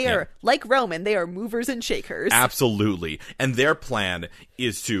moves. They are like Roman. They are movers and shakers. Absolutely, and their plan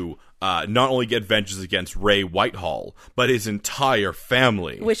is to. Not only get vengeance against Ray Whitehall, but his entire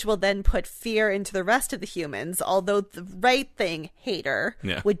family. Which will then put fear into the rest of the humans, although the right thing, Hader,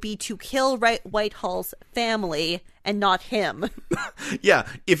 would be to kill Whitehall's family and not him. Yeah,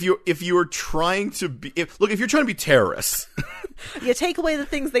 if you're trying to be... if you're trying to be terrorists... you take away the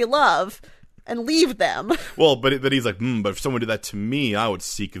things they love... and leave them. Well, but he's like, but if someone did that to me, I would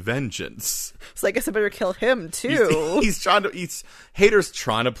seek vengeance. So I guess I better kill him too. Hader's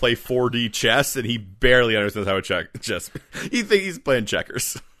trying to play 4D chess, and he barely understands how to chess. He thinks he's playing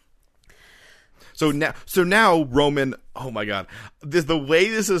checkers. So now Roman, oh my god, the way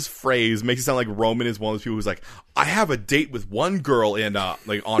this is phrased makes it sound like Roman is one of those people who's like, I have a date with one girl in on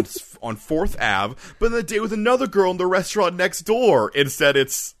 4th Ave, but then a date with another girl in the restaurant next door. Instead,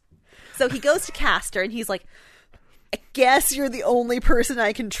 it's. So he goes to Castor and he's like, I guess you're the only person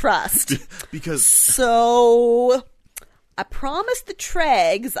I can trust. Because... So I promised the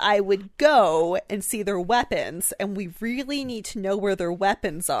Tregs I would go and see their weapons, and we really need to know where their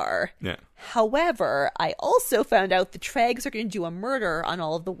weapons are. Yeah. However, I also found out the Tregs are going to do a murder on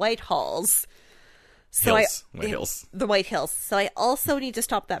all of the Whitehalls. The White Hills. So I also need to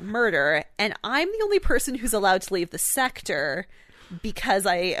stop that murder, and I'm the only person who's allowed to leave the sector... because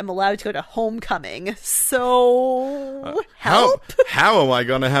I am allowed to go to homecoming. So, help? How am I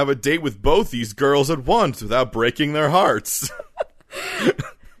going to have a date with both these girls at once without breaking their hearts?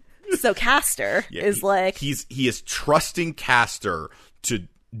 So Castor is like... He is trusting Castor to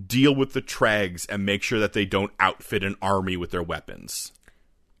deal with the Tregs and make sure that they don't outfit an army with their weapons.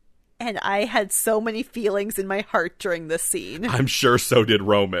 And I had so many feelings in my heart during this scene. I'm sure so did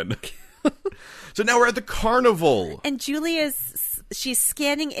Roman. So now we're at the carnival. And Julie she's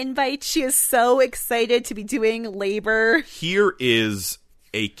scanning invites. She is so excited to be doing labor. Here is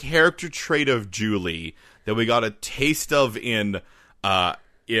a character trait of Julie that we got a taste of in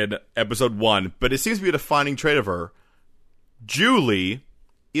episode 1, but it seems to be a defining trait of her. Julie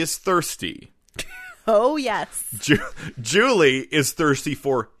is thirsty. Oh, yes. Julie is thirsty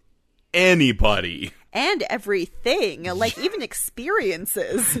for anybody. And everything, like even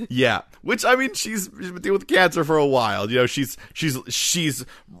experiences. Yeah, which I mean, she's been dealing with cancer for a while. You know, she's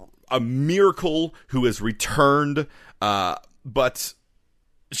a miracle who has returned, but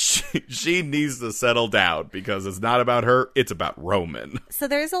she needs to settle down because it's not about her; it's about Roman. So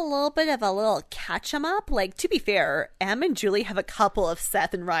there's a little bit of a little catch 'em up. Like, to be fair, Em and Julie have a couple of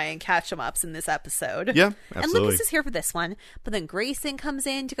Seth and Ryan catch 'em ups in this episode. Yeah, absolutely. And Lucas is here for this one, but then Grayson comes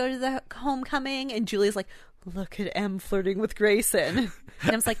in to go to the homecoming, and Julie's like, "Look at Em flirting with Grayson,"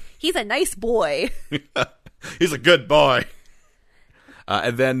 and Em's like, "He's a nice boy." He's a good boy.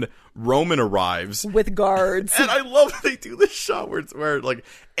 And then Roman arrives with guards. And I love that they do this shot where like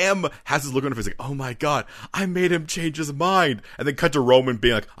Em has this look on her face like, oh my god, I made him change his mind. And then cut to Roman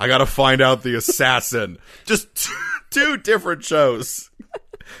being like, I gotta find out the assassin. Just two different shows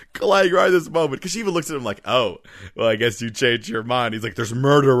colliding right at this moment. Because she even looks at him like, oh, well, I guess you changed your mind. He's like, there's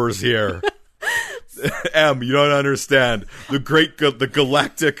murderers here. Em, you don't understand. The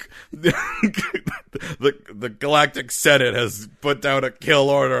galactic Senate has put down a kill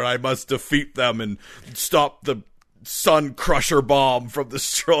order, and I must defeat them and stop the Sun Crusher bomb from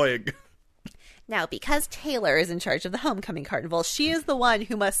destroying. Now, because Taylor is in charge of the homecoming carnival, she is the one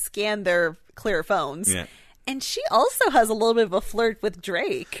who must scan their clear phones. Yeah. And she also has a little bit of a flirt with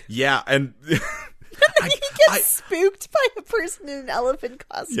Drake. Yeah, and he gets spooked by a person in an elephant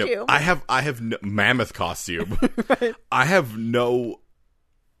costume. Yeah, I have no, mammoth costume. Right. I have no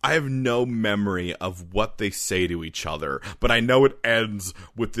memory of what they say to each other, but I know it ends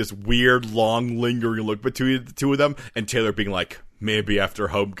with this weird, long, lingering look between the two of them, and Taylor being like, maybe after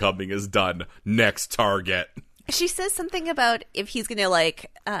homecoming is done, next target. She says something about if he's going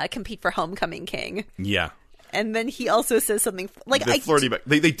to, compete for homecoming king. Yeah. And then he also says something like flirty back.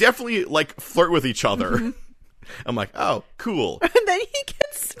 They definitely flirt with each other. Mm-hmm. I'm like, oh, cool. And then he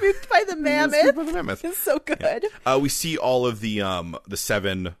gets spooked by the mammoth. It's so good. Yeah. We see all of the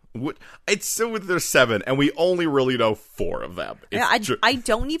seven. It's so there's seven, and we only really know four of them. I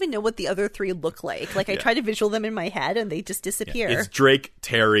don't even know what the other three look like. I try to visual them in my head, and they just disappear. Yeah. It's Drake,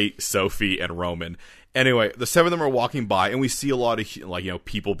 Terry, Sophie, and Roman. Anyway, the seven of them are walking by, and we see a lot of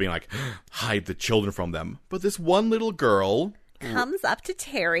people being like, hide the children from them. But this one little girl comes up to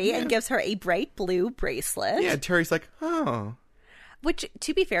Terry and gives her a bright blue bracelet. Yeah, Terry's like, oh. Which,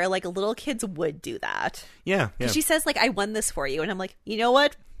 to be fair, little kids would do that. Yeah. She says, I won this for you. And I'm like, you know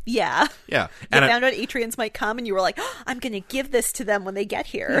what? Yeah. Yeah. You found out Atrians might come, and you were like, oh, I'm going to give this to them when they get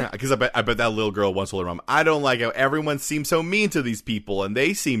here. Yeah, because I bet that little girl once told her mom, I don't like how everyone seems so mean to these people, and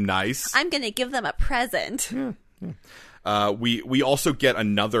they seem nice. I'm going to give them a present. Yeah. We also get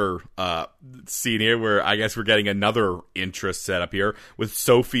another scene here where I guess we're getting another interest set up here with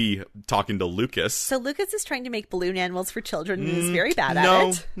Sophie talking to Lucas. So Lucas is trying to make balloon animals for children and is very bad at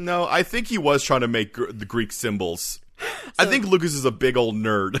it. No, I think he was trying to make the Greek symbols. I think Lucas is a big old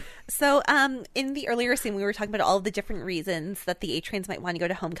nerd. So, in the earlier scene, we were talking about all of the different reasons that the A-Trains might want to go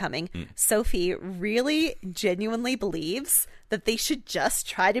to homecoming. Sophie really genuinely believes that they should just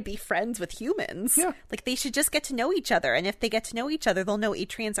try to be friends with humans. Yeah. They should just get to know each other. And if they get to know each other, they'll know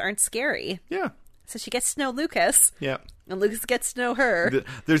A-Trains aren't scary. Yeah. So she gets to know Lucas. Yeah. And Lucas gets to know her.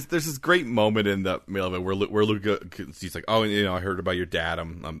 There's this great moment in the middle of it where Lucas, he's like, oh, I heard about your dad.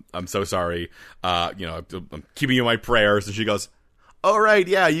 I'm so sorry. I'm keeping you in my prayers. And she goes, all right,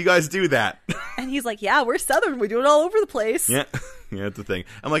 yeah, you guys do that. And he's like, yeah, we're Southern. We do it all over the place. Yeah. Yeah, that's the thing.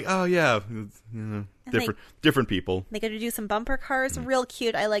 I'm like, oh, yeah. Different people. They go to do some bumper cars. Real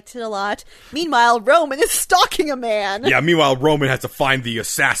cute. I liked it a lot. Meanwhile, Roman is stalking a man. Yeah, meanwhile, Roman has to find the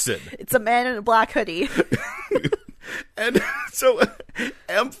assassin. It's a man in a black hoodie. And so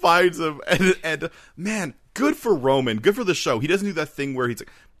Em finds him, and man, good for Roman. Good for the show. He doesn't do that thing where he's like,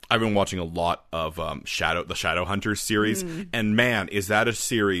 I've been watching a lot of the Shadowhunters series, and man, is that a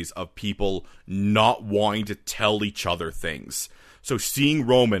series of people not wanting to tell each other things. So seeing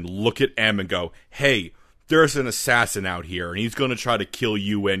Roman look at Em and go, hey, there's an assassin out here, and he's going to try to kill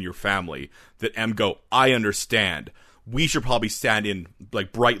you and your family. That Em go, I understand. We should probably stand in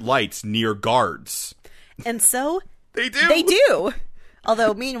bright lights near guards. And so they do. They do.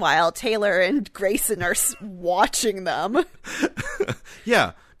 Although, meanwhile, Taylor and Grayson are watching them.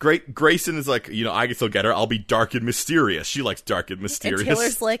 Yeah. Grayson is like, I can still get her. I'll be dark and mysterious. She likes dark and mysterious. And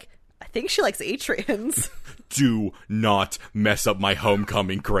Taylor's like, I think she likes Atrians. Do not mess up my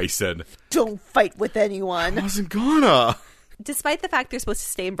homecoming, Grayson. Don't fight with anyone. I wasn't gonna. Despite the fact they're supposed to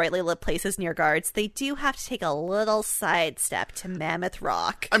stay in brightly lit places near guards, they do have to take a little sidestep to Mammoth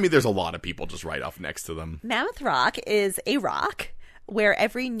Rock. I mean, there's a lot of people just right off next to them. Mammoth Rock is a rock where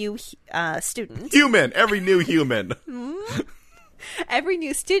every new student... Every new human. Every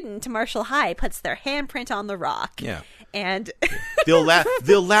new student to Marshall High puts their handprint on the rock. Yeah. And They'll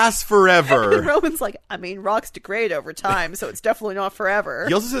last forever. Roman's like, I mean, rocks degrade over time, so it's definitely not forever.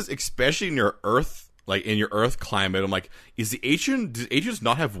 He also says, especially in your Earth, like in your Earth climate, I'm like, does Ancients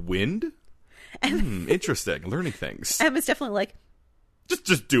not have wind? Interesting. Learning things. Emma's definitely like,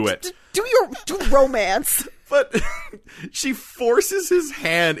 just do it. Do romance. But she forces his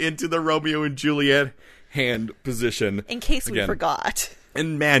hand into the Romeo and Juliet hand position. In case we forgot.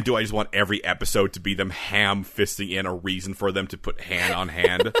 And man, do I just want every episode to be them ham-fisting in a reason for them to put hand on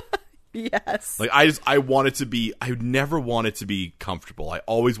hand. Yes. Like, I want it to be, I never want it to be comfortable. I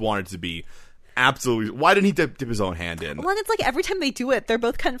always want it to be absolutely, why didn't he dip his own hand in? Well, and it's like every time they do it, they're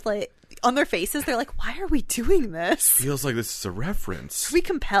both kind of like, on their faces, they're like, why are we doing this? Feels like this is a reference. Are we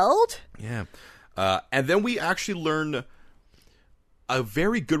compelled? Yeah. And then we actually learn a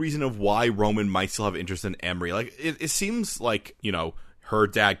very good reason of why Roman might still have interest in Emery. Like, it seems like, you know, her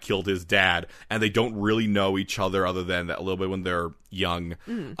dad killed his dad, and they don't really know each other other than that a little bit when they're young.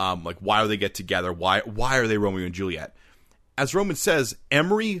 Like, why do they get together? Why are they Romeo and Juliet? As Roman says,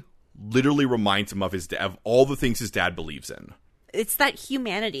 Emery literally reminds him of of all the things his dad believes in. It's that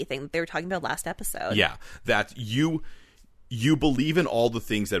humanity thing that they were talking about last episode. Yeah, that you believe in all the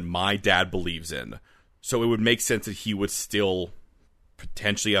things that my dad believes in, so it would make sense that he would still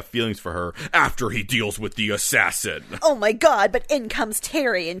potentially have feelings for her after he deals with the assassin. Oh my god, but in comes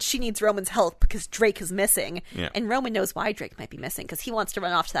Terry, and she needs Roman's help because Drake is missing. Yeah. And Roman knows why Drake might be missing, because he wants to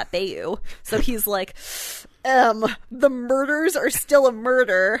run off to that bayou. So he's like, the murders are still a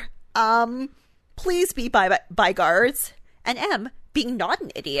murder. Please be by guards. And M, being not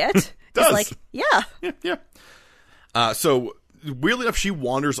an idiot, is like, yeah. So weirdly enough, she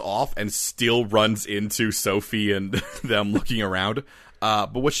wanders off and still runs into Sophie and them looking around.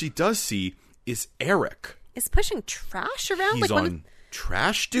 But what she does see is Eric is pushing trash around. He's like on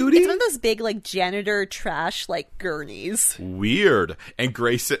trash duty. It's one of those big like janitor trash like gurneys. Weird. And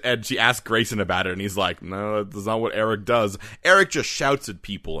she asks Grayson about it, and he's like, "No, that's not what Eric does." Eric just shouts at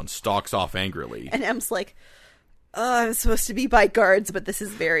people and stalks off angrily. And Em's like, I'm supposed to be by guards, but this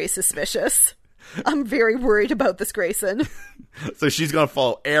is very suspicious. I'm very worried about this, Grayson. So she's gonna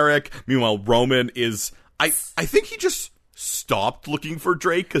follow Eric. Meanwhile, Roman is... I think he just stopped looking for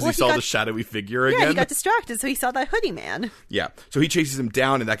Drake because he saw the shadowy figure again. Yeah, he got distracted, so he saw that hoodie man. Yeah, so he chases him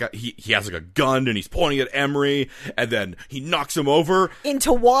down, and that guy, he has like a gun, and he's pointing at Emery, and then he knocks him over.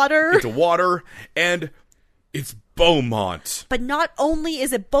 Into water, and it's Beaumont. But not only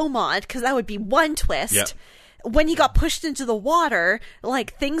is it Beaumont, because that would be one twist... Yeah. When he got pushed into the water,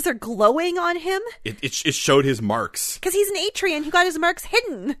 like, things are glowing on him. It showed his marks. Because he's an Atrian who got his marks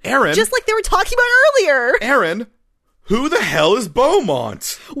hidden. Aaron. Just like they were talking about earlier. Aaron, who the hell is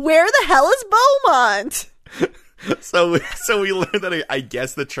Beaumont? Where the hell is Beaumont? So we learned that I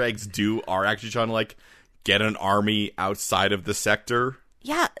guess the Tregs are actually trying to, like, get an army outside of the sector.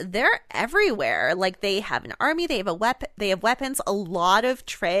 Yeah, they're everywhere. Like, they have an army, they have weapons. A lot of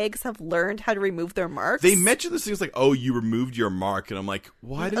Tregs have learned how to remove their marks. They mentioned this thing like, "Oh, you removed your mark," and I'm like,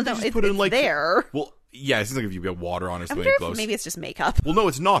 "Why didn't you just put it in like there?" Well, yeah, it seems like if you get water on or something close. Maybe it's just makeup. Well, no,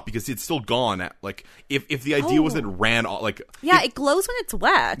 it's not, because it's still gone. Like, if the idea was that it ran, like, it glows when it's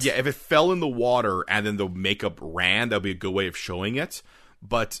wet. Yeah, if it fell in the water and then the makeup ran, that'd be a good way of showing it.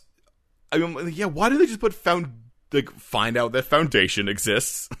 But I mean, yeah, why didn't they just find out that foundation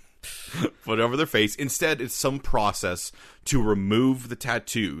exists, put it over their face? Instead, it's some process to remove the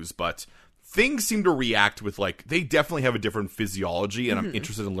tattoos, but things seem to react with, like, they definitely have a different physiology, and I'm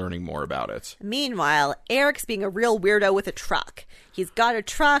interested in learning more about it. Meanwhile, Eric's being a real weirdo with a truck. He's got a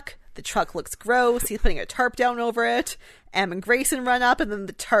truck, the truck looks gross, he's putting a tarp down over it, Em and Grayson run up, and then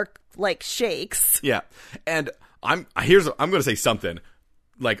the tarp, like, shakes. Yeah, and I'm going to say something.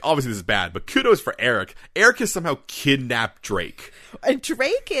 Like, obviously this is bad, but kudos for Eric. Eric has somehow kidnapped Drake. And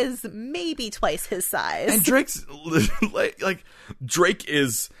Drake is maybe twice his size. And Drake's, like Drake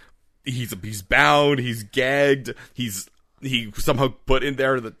is, he's bound, he's gagged, he somehow put in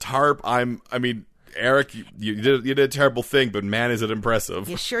there the tarp. I mean, Eric, you did a terrible thing, but man, is it impressive.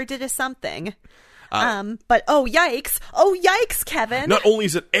 You sure did a something. But oh yikes, Kevin. Not only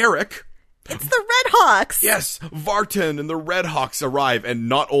is it Eric... It's the Red Hawks! Yes! Vartan and the Red Hawks arrive, and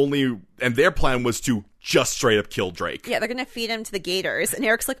their plan was to just straight up kill Drake. Yeah, they're gonna feed him to the gators, and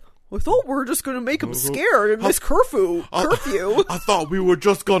Eric's like, I thought we were just gonna make him scared in this curfew. I thought we were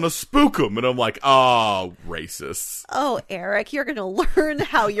just gonna spook him, and I'm like, oh, racist. Oh, Eric, you're gonna learn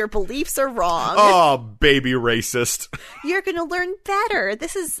how your beliefs are wrong. Oh, baby racist. You're gonna learn better.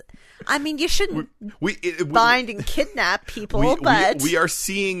 This is... I mean, you shouldn't we bind and kidnap people, but we are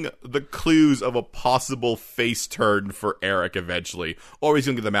seeing the clues of a possible face turn for Eric eventually, or he's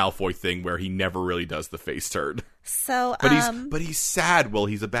gonna get the Malfoy thing where he never really does the face turn. So, but he's sad. Well,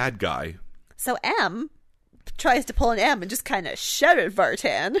 he's a bad guy. So M tries to pull an M and just kind of shout at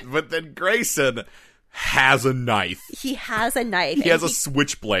Vartan. But then Grayson has a knife. He has a knife. He has a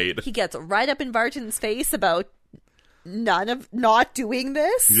switchblade. He gets right up in Vartan's face about not doing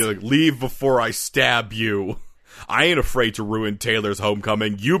this. He's like, leave before I stab you. I ain't afraid to ruin Taylor's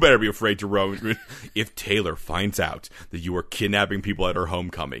homecoming. You better be afraid to ruin. If Taylor finds out that you are kidnapping people at her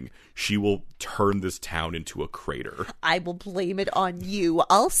homecoming, she will turn this town into a crater. I will blame it on you.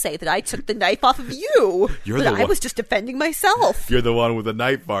 I'll say that I took the knife off of you. I was just defending myself. You're the one with the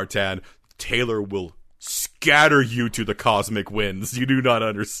knife, Vartan. Taylor will scatter you to the cosmic winds. You do not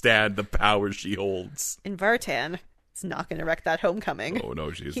understand the power she holds. And Vartan is not going to wreck that homecoming. Oh,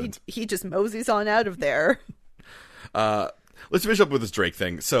 no, she isn't. He just moseys on out of there. Let's finish up with this Drake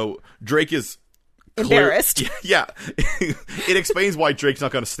thing. So Drake is embarrassed. Yeah. It explains why Drake's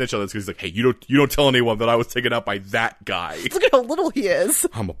not going to snitch on this, because he's like, hey, you don't tell anyone that I was taken out by that guy. Look at how little he is.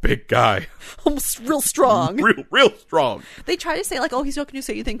 I'm a big guy. I'm real strong. Real strong. They try to say, like, oh, he's not going to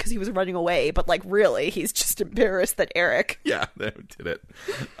say anything because he was running away, but, like, really, he's just embarrassed that Eric. Yeah, they did it.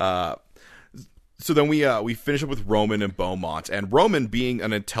 So then we finish up with Roman and Beaumont, and Roman, being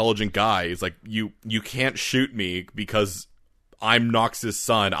an intelligent guy, is like, you can't shoot me because I'm Nox's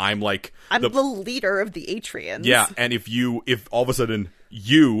son. I'm the leader of the Atrians. Yeah, and if all of a sudden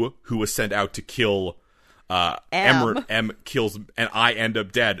you, who was sent out to kill M kills, and I end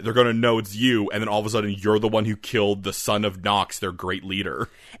up dead, they're gonna know it's you, and then all of a sudden you're the one who killed the son of Nox, their great leader.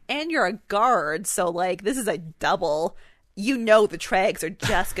 And you're a guard, so like this is a double. You know the Trags are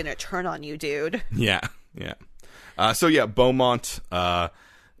just gonna turn on you, dude. Yeah. So yeah, Beaumont heads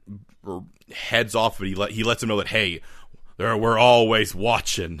off, but he lets him know that, hey, we're always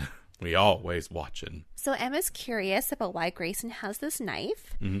watching. We always watching. So Emma's curious about why Grayson has this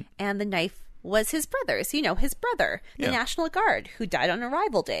knife, and the knife was his brother's. You know, his brother, the National Guard, who died on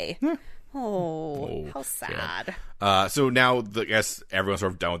arrival day. Yeah. Oh, how sad. Yeah. So now, I guess everyone's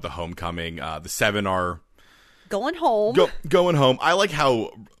sort of done with the homecoming. The seven are going home. Going home. I like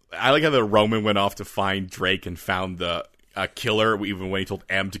how the Roman went off to find Drake and found the killer, even when he told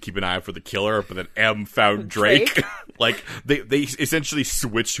M to keep an eye out for the killer, but then M found Drake. Like they essentially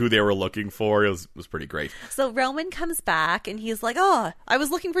switched who they were looking for. It was pretty great. So Roman comes back and he's like, "Oh, I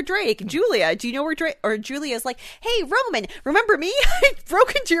was looking for Drake. Julia, do you know where Drake?" Or Julia's like, "Hey, Roman, remember me? I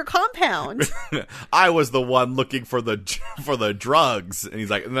broke into your compound. I was the one looking for the drugs." And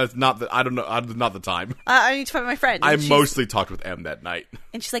he's like, "That's not the. I don't know. Not the time. I need to find my friend." And I mostly talked with M that night.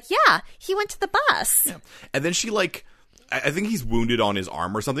 And she's like, "Yeah, he went to the bus." Yeah. And then she I think he's wounded on his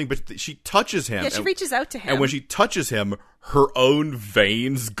arm or something, but she touches him. Yeah, she reaches out to him. And when she touches him, her own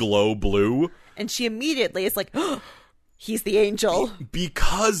veins glow blue. And she immediately is like, oh, he's the angel.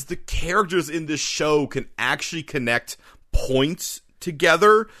 Because the characters in this show can actually connect points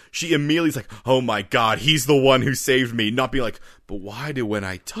together, she immediately is like, oh my god, he's the one who saved me. Not being like, but why do when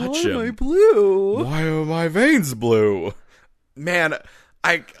I touch him? Why am I blue? Why are my veins blue? Man,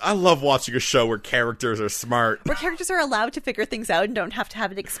 I love watching a show where characters are smart. Where characters are allowed to figure things out and don't have to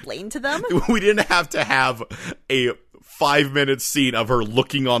have it explained to them. We didn't have to have a 5-minute scene of her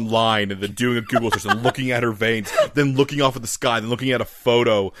looking online and then doing a Google search and looking at her veins, then looking off at the sky, then looking at a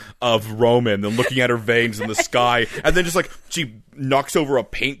photo of Roman, then looking at her veins in the sky, and then just she knocks over a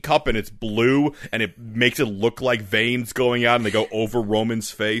paint cup and it's blue and it makes it look like veins going out and they go over Roman's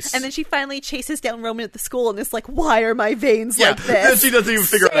face. And then she finally chases down Roman at the school and is like, why are my veins like this? And she doesn't even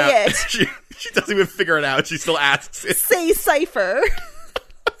figure it out. She doesn't even figure it out. She still asks it. Say cipher.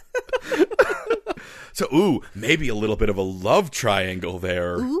 So, maybe a little bit of a love triangle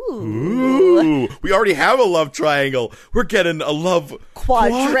there. Ooh. We already have a love triangle. We're getting a love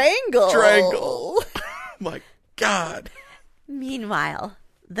quadrangle. Oh my god. Meanwhile,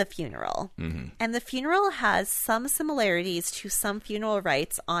 the funeral. Mm-hmm. And the funeral has some similarities to some funeral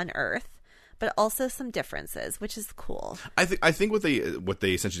rites on Earth, but also some differences, which is cool. I think what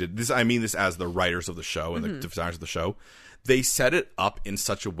they essentially did, this as the writers of the show and the designers of the show, they set it up in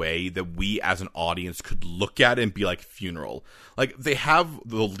such a way that we as an audience could look at it and be like, funeral. Like, they have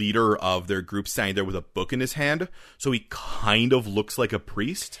the leader of their group standing there with a book in his hand, so he kind of looks like a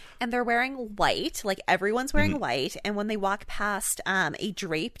priest. And they're wearing white, like everyone's wearing white, and when they walk past a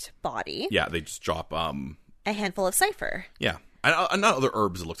draped body... Yeah, they just drop... a handful of cipher. Yeah. And not other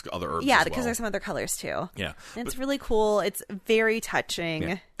herbs, it looks like other herbs Yeah, as because well. there's some other colors too. Yeah. And it's really cool. It's very touching.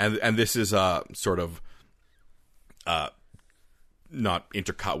 Yeah. And this is sort of... not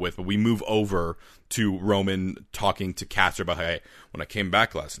intercut with, but we move over to Roman talking to Castor about, hey, when I came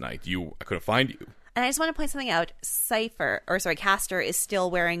back last night, I couldn't find you. And I just want to point something out. Castor is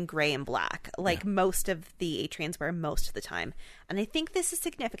still wearing gray and black, like most of the Atrians wear most of the time. And I think this is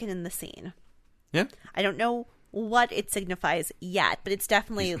significant in the scene. Yeah. I don't know what it signifies yet, but it's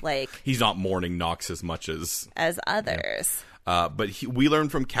definitely he's not mourning Nox as much as others. But we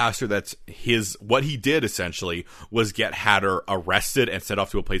learned from Castor that what he did essentially was get Hatter arrested and sent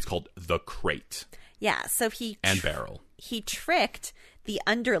off to a place called the Crate. Yeah, so and Beryl. He tricked the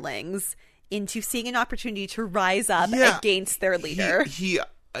underlings into seeing an opportunity to rise up against their leader. He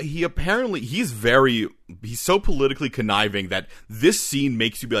apparently he's so politically conniving that this scene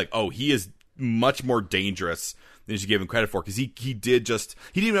makes you be like, oh, he is much more dangerous than you give him credit for, because he didn't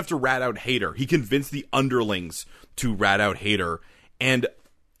even have to rat out Hater. He convinced the underlings to rat out Hater, and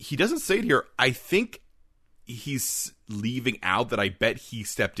he doesn't say it here. I think he's leaving out that I bet he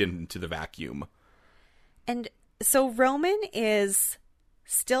stepped into the vacuum. And so Roman is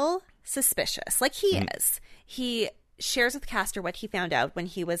still suspicious. Like, he is. He shares with Castor what he found out when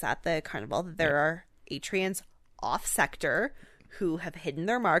he was at the carnival, that there are Atrians off-sector who have hidden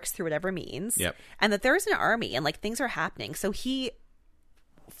their marks through whatever means, and that there's an army and, like, things are happening. So he,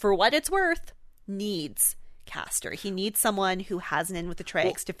 for what it's worth, needs Castor. He needs someone who has an in with the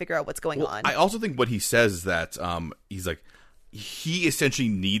Tregs to figure out what's going on. I also think what he says is that he's like, he essentially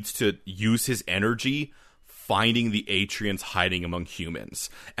needs to use his energy finding the Atrians hiding among humans,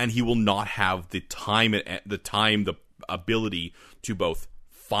 and he will not have the ability to both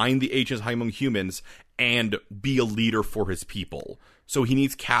find the Atrians hiding among humans and be a leader for his people. So he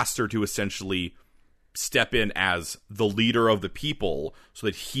needs Castor to essentially step in as the leader of the people so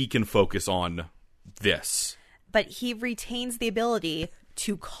that he can focus on this. But he retains the ability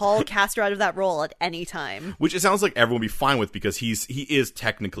to call Castor out of that role at any time. Which it sounds like everyone will be fine with, because he is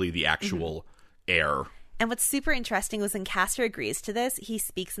technically the actual heir. And what's super interesting was when Castor agrees to this, he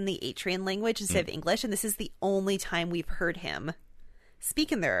speaks in the Atrian language instead of English, and this is the only time we've heard him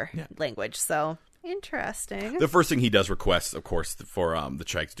speak in their language. So, interesting. The first thing he does request, of course, for the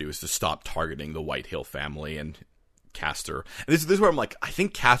Tregs to do is to stop targeting the Whitehill family and Castor. And this is where I'm like, I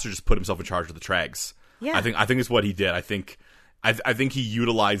think Castor just put himself in charge of the Tregs. Yeah. I think it's what he did. I think he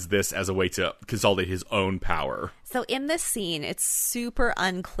utilized this as a way to consolidate his own power. So in this scene, it's super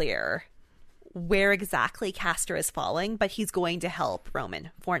unclear where exactly Castor is falling, but he's going to help Roman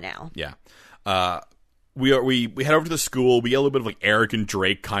for now. Yeah. We head over to the school. We get a little bit of like Eric and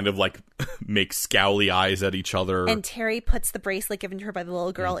Drake kind of like make scowly eyes at each other. And Terry puts the bracelet given to her by the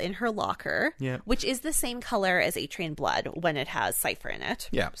little girl in her locker, which is the same color as Atrian blood when it has Cypher in it.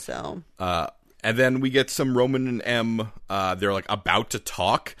 Yeah. So. And then we get some Roman and M. They're like about to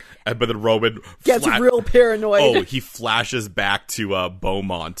talk, but then Roman gets real paranoid. Oh, he flashes back to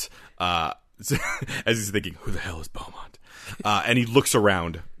Beaumont as he's thinking, "Who the hell is Beaumont?" And he looks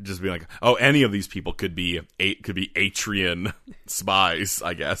around, just being like, "Oh, any of these people could be Atrian spies,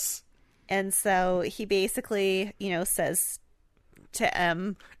 I guess." And so he basically, says to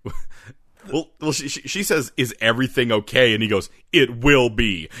M. Well, she says, "Is everything okay?" And he goes, "It will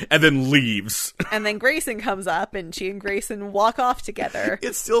be," and then leaves. And then Grayson comes up, and she and Grayson walk off together.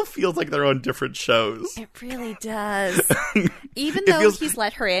 It still feels like they're on different shows. It really does. Even though he's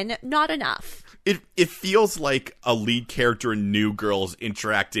let her in, not enough. It feels like a lead character in New Girls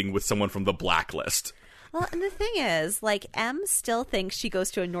interacting with someone from the Blacklist. Well, and the thing is, like, M still thinks she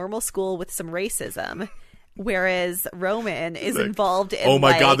goes to a normal school with some racism. Whereas Roman is involved in, oh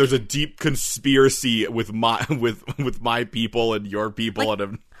my god, there's a deep conspiracy with my people and your people, like,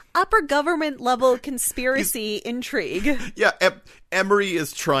 and upper government level conspiracy intrigue. Yeah, Emery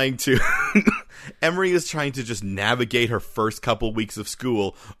is trying to just navigate her first couple weeks of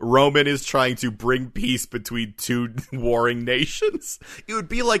school. Roman is trying to bring peace between two warring nations. It would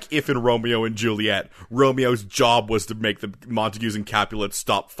be like if in Romeo and Juliet, Romeo's job was to make the Montagues and Capulets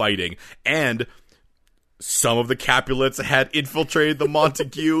stop fighting, and some of the Capulets had infiltrated the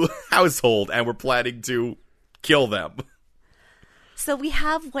Montague household and were planning to kill them. So we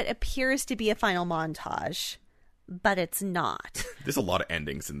have what appears to be a final montage, but it's not. There's a lot of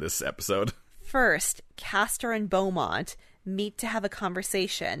endings in this episode. First, Castor and Beaumont meet to have a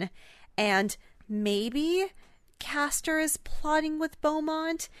conversation, and maybe Castor is plotting with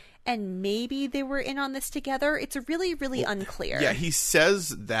Beaumont, and maybe they were in on this together. It's really, really unclear. Yeah, he says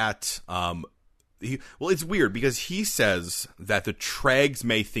that... it's weird because he says that the Tregs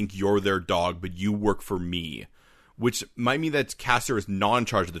may think you're their dog, but you work for me, which might mean that Castor is not in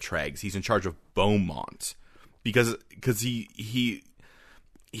charge of the Tregs. He's in charge of Beaumont because he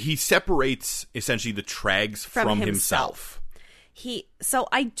separates essentially the Tregs from himself. So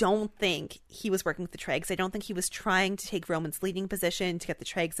I don't think he was working with the Tregs. I don't think he was trying to take Roman's leading position to get the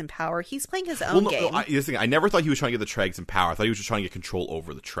Tregs in power. He's playing his own game. I never thought he was trying to get the Tregs in power. I thought he was just trying to get control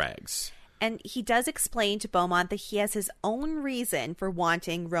over the Tregs. And he does explain to Beaumont that he has his own reason for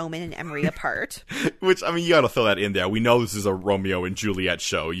wanting Roman and Emery apart. Which, I mean, you gotta throw that in there. We know this is a Romeo and Juliet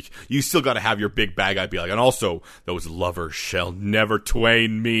show. You still gotta have your big bad guy be like, and also, those lovers shall never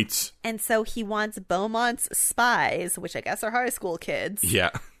twain meet. And so he wants Beaumont's spies, which I guess are high school kids,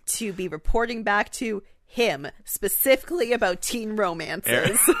 to be reporting back to him, specifically about teen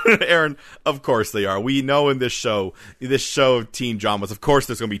romances. Aaron, of course they are. We know in this show of teen dramas, of course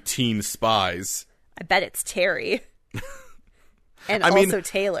there's going to be teen spies. I bet it's Terry. And also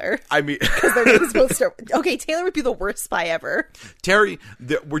Taylor. I mean... Because their names both start... Okay, Taylor would be the worst spy ever. Terry,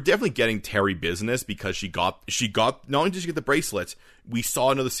 we're definitely getting Terry business because she got... Not only did she get the bracelet, we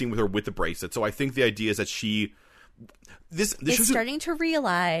saw another scene with her with the bracelet. So I think the idea is that she... This is starting to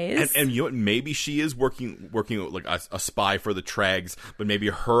realize, and you know what? Maybe she is working like a spy for the Tregs, but maybe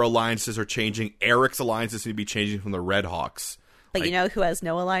her alliances are changing. Eric's alliances need to be changing from the Red Hawks. But you know who has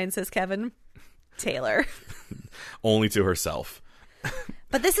no alliances, Kevin? Taylor. Only to herself.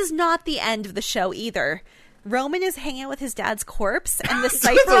 But this is not the end of the show either. Roman is hanging out with his dad's corpse, and the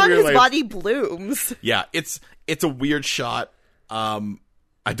cipher on his body blooms. Yeah, it's a weird shot.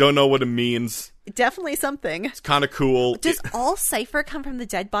 I don't know what it means. Definitely something. It's kind of cool. Does all cipher come from the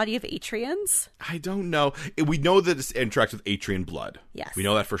dead body of Atrians? I don't know. We know that it's interacts with Atrian blood. Yes. We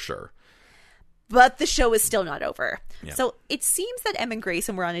know that for sure. But the show is still not over. Yeah. So it seems that Em and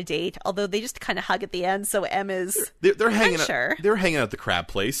Grayson were on a date, although they just kind of hug at the end, so Em is they're hanging unsure. They're hanging out at the crab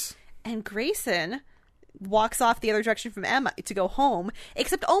place. And Grayson walks off the other direction from Em to go home,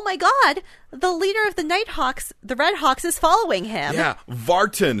 except, oh my god, the leader of the Nighthawks, the Red Hawks, is following him. Yeah,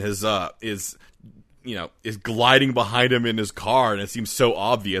 Vartan is gliding behind him in his car, and it seems so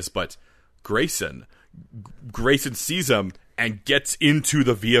obvious, but Grayson sees him and gets into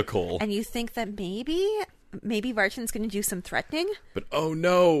the vehicle. And you think that maybe Vartan's going to do some threatening? But oh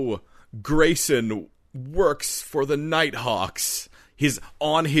no, Grayson works for the Nighthawks.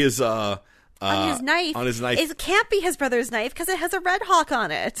 On his knife. It can't be his brother's knife because it has a red hawk on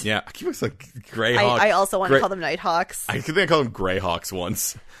it. Yeah, I keep saying Greyhawk. I also want to call them Nighthawks. I think I called them Greyhawks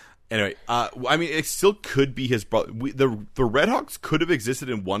once. Anyway, I mean, it still could be his brother. The Redhawks could have existed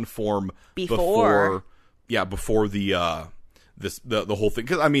in one form before the whole thing.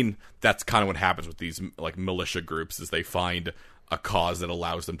 Because I mean, that's kind of what happens with these like militia groups is they find a cause that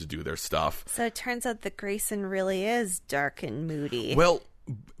allows them to do their stuff. So it turns out that Grayson really is dark and moody. Well,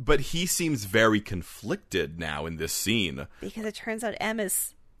 but he seems very conflicted now in this scene. Because it turns out Em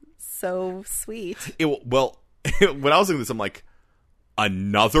is so sweet. When I was looking at this, I'm like,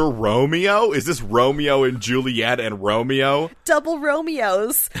 another Romeo? Is this Romeo and Juliet and Romeo? Double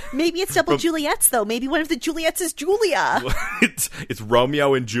Romeos. Maybe it's double Juliets, though. Maybe one of the Juliets is Julia. It's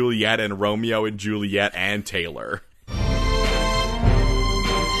Romeo and Juliet and Taylor.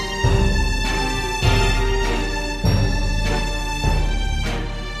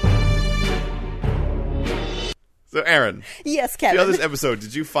 So, Aaron. Yes, Kevin. Throughout this episode,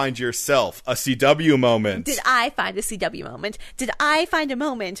 did you find yourself a CW moment? Did I find a CW moment? Did I find a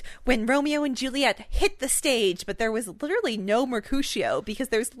moment when Romeo and Juliet hit the stage, but there was literally no Mercutio because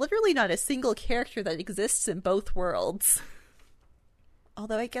there's literally not a single character that exists in both worlds?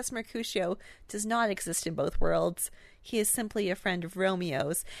 Although I guess Mercutio does not exist in both worlds. He is simply a friend of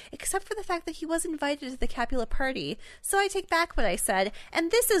Romeo's, except for the fact that he was invited to the Capulet party. So I take back what I said,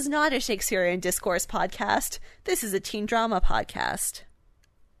 and this is not a Shakespearean discourse podcast. This is a teen drama podcast.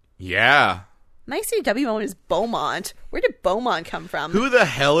 Yeah. My CW moment is Beaumont. Where did Beaumont come from? Who the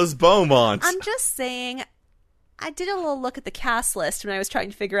hell is Beaumont? I'm just saying, I did a little look at the cast list when I was trying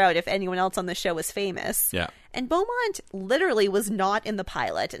to figure out if anyone else on the show was famous. Yeah. And Beaumont literally was not in the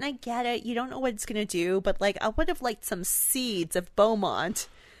pilot. And I get it. You don't know what it's going to do. But, like, I would have liked some seeds of Beaumont.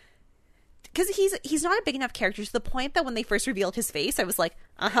 Because he's not a big enough character to the point that when they first revealed his face, I was like,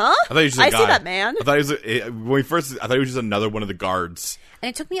 uh-huh. I see that man. I thought he was just another one of the guards. And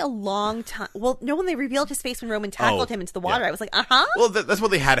it took me a long time. Well, no, when they revealed his face when Roman tackled him into the water, yeah. I was like, uh-huh. Well, that's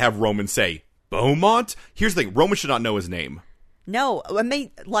what they had to have Roman say. Beaumont? Here's the thing. Roman should not know his name. No, and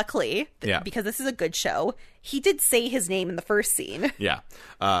luckily, because this is a good show, he did say his name in the first scene. Yeah.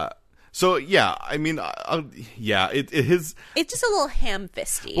 So, yeah, I mean, it's just a little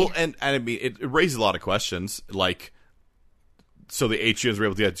ham-fisty. Well, and I mean, it raises a lot of questions, like, so the Atrians were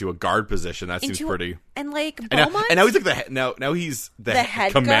able to get to a guard position. That seems pretty... And, like, Beaumont... And now he's like now he's the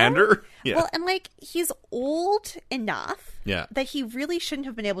head commander? guard? Yeah. Well, and, like, he's old enough that he really shouldn't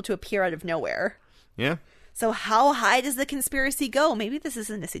have been able to appear out of nowhere. Yeah. So how high does the conspiracy go? Maybe this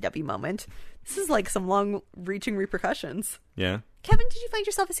isn't a CW moment. This is like some long-reaching repercussions. Yeah. Kevin, did you find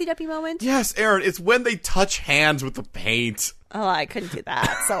yourself a CW moment? Yes, Aaron, it's when they touch hands with the paint. Oh, I couldn't do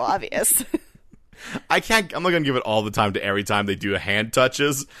that. So obvious. I'm not going to give it all the time to every time they do hand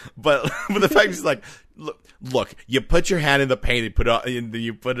touches, but the fact is like, look, you put your hand in the paint,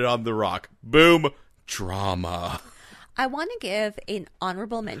 you put it on the rock. Boom, drama. I want to give an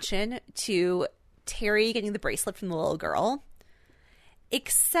honorable mention to Terry getting the bracelet from the little girl.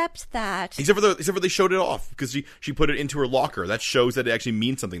 Except for they showed it off because she put it into her locker. That shows that it actually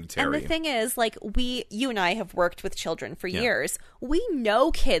means something to Terry. And the thing is, like, you and I have worked with children for years. We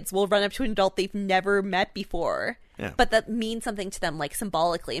know kids will run up to an adult they've never met before. Yeah. But that means something to them, like,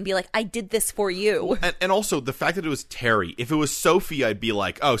 symbolically, and be like, I did this for you. And also, the fact that it was Terry. If it was Sophie, I'd be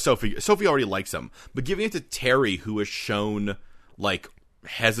like, oh, Sophie already likes him. But giving it to Terry, who has shown, like,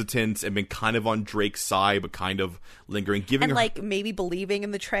 hesitant and been kind of on Drake's side, but kind of lingering, like, maybe believing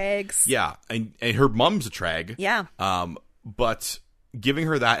in the Trags. Yeah, and her mom's a Trag. Yeah. But giving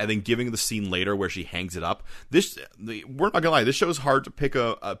her that and then giving the scene later where she hangs it up. We're not gonna lie, this show is hard to pick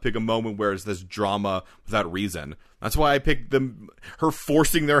a moment where it's this drama without reason. That's why I picked her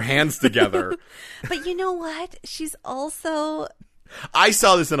forcing their hands together. But you know what? She's also... I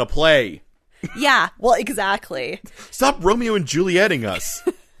saw this in a play. Yeah, well, exactly. Stop Romeo and Julieting us.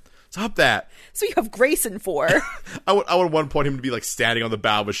 Stop that. So you have Grayson for. I would at one point him to be like standing on the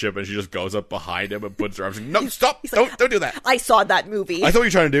bow of a ship and she just goes up behind him and puts her arms like, no, stop. Don't do that. I saw that movie. I saw what you're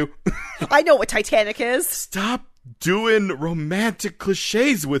trying to do. I know what Titanic is. Stop doing romantic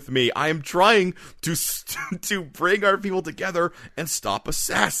cliches with me. I am trying to bring our people together and stop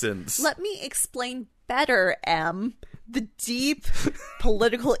assassins. Let me explain better, Em. The deep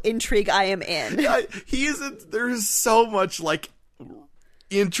political intrigue I am in. Yeah, there is so much like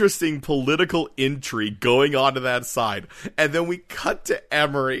interesting political intrigue going on to that side. And then we cut to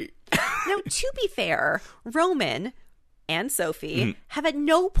Emery. Now, to be fair, Roman and Sophie have at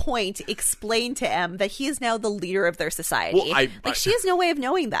no point explained to Em that he is now the leader of their society. Well, she has no way of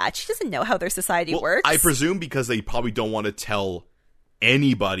knowing that. She doesn't know how their society works. I presume because they probably don't want to tell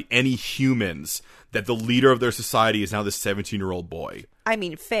anybody, any humans, that the leader of their society is now this 17-year-old boy. I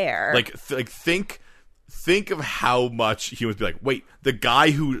mean, fair. Like think of how much humans be like, wait, the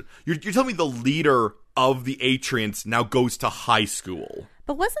guy who you're telling me the leader of the Atrians now goes to high school.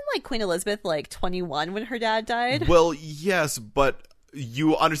 But wasn't like Queen Elizabeth like 21 when her dad died? Well, yes, but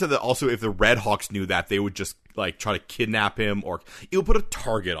you understand that also if the Red Hawks knew that, they would just like try to kidnap him or it would put a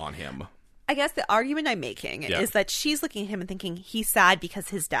target on him. I guess the argument I'm making is that she's looking at him and thinking he's sad because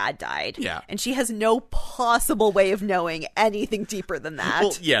his dad died. Yeah. And she has no possible way of knowing anything deeper than that.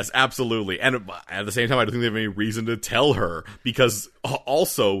 Well, yes, absolutely. And at the same time, I don't think they have any reason to tell her because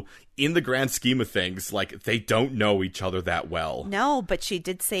also, in the grand scheme of things, like, they don't know each other that well. No, but she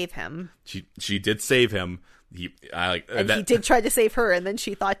did save him. She did save him. He did try to save her and then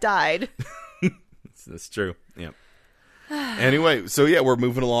she thought died. That's true. Yeah. Anyway, so yeah, we're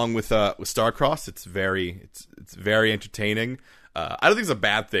moving along with Starcrossed. It's very entertaining. I don't think it's a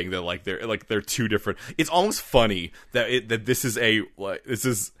bad thing that they're two different. It's almost funny that this is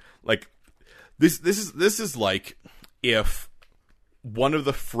like if one of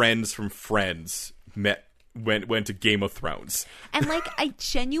the friends from Friends went to Game of Thrones. And like, I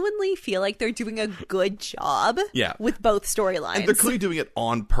genuinely feel like they're doing a good job with both storylines. And they're clearly doing it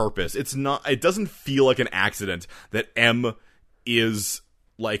on purpose. It doesn't feel like an accident that Em is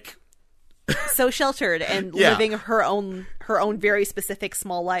like so sheltered and living her own very specific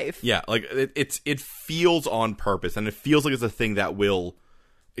small life. Yeah, like it feels on purpose, and it feels like it's a thing that we're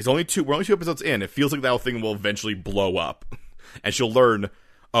only 2 episodes in. It feels like that thing will eventually blow up. And she'll learn,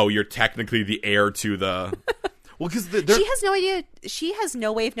 oh, you're technically the heir to the... Well, because she has no idea. She has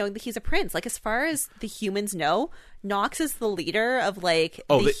no way of knowing that he's a prince. Like, as far as the humans know, Nox is the leader of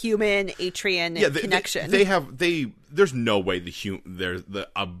the human Atrian connection. There's no way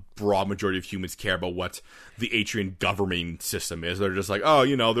a broad majority of humans care about what the Atrian governing system is. They're just like, oh,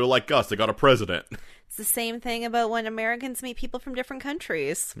 they're like us. They got a president. It's the same thing about when Americans meet people from different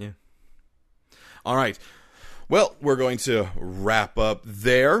countries. Yeah. All right. Well, we're going to wrap up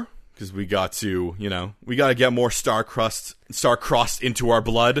there because we got to get more star-crossed into our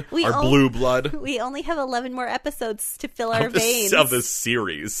blood, blue blood. We only have 11 more episodes to fill our veins of this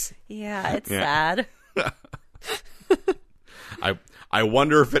series. Yeah, it's sad. I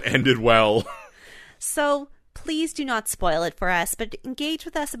wonder if it ended well. So Please do not spoil it for us, but engage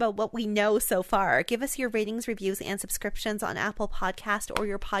with us about what we know so far. Give us your ratings, reviews, and subscriptions on Apple Podcast or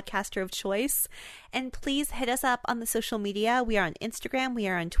your podcaster of choice. And please hit us up on the social media. We are on Instagram, we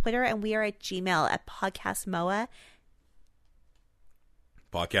are on Twitter, and we are at Gmail at PodcastMoa.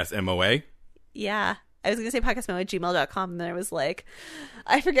 Podcast MOA? Yeah. I was going to say podcastmoa@gmail.com, and then I was like,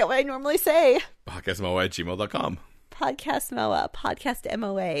 I forget what I normally say. PodcastMoa@gmail.com. PodcastMoa, Podcast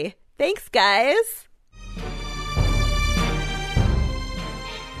MOA. Thanks, guys.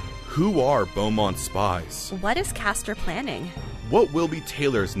 Who are Beaumont's spies? What is Castor planning? What will be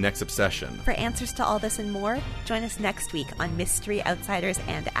Taylor's next obsession? For answers to all this and more, join us next week on Mystery Outsiders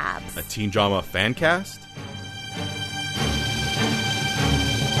and Abs. A teen drama fan cast?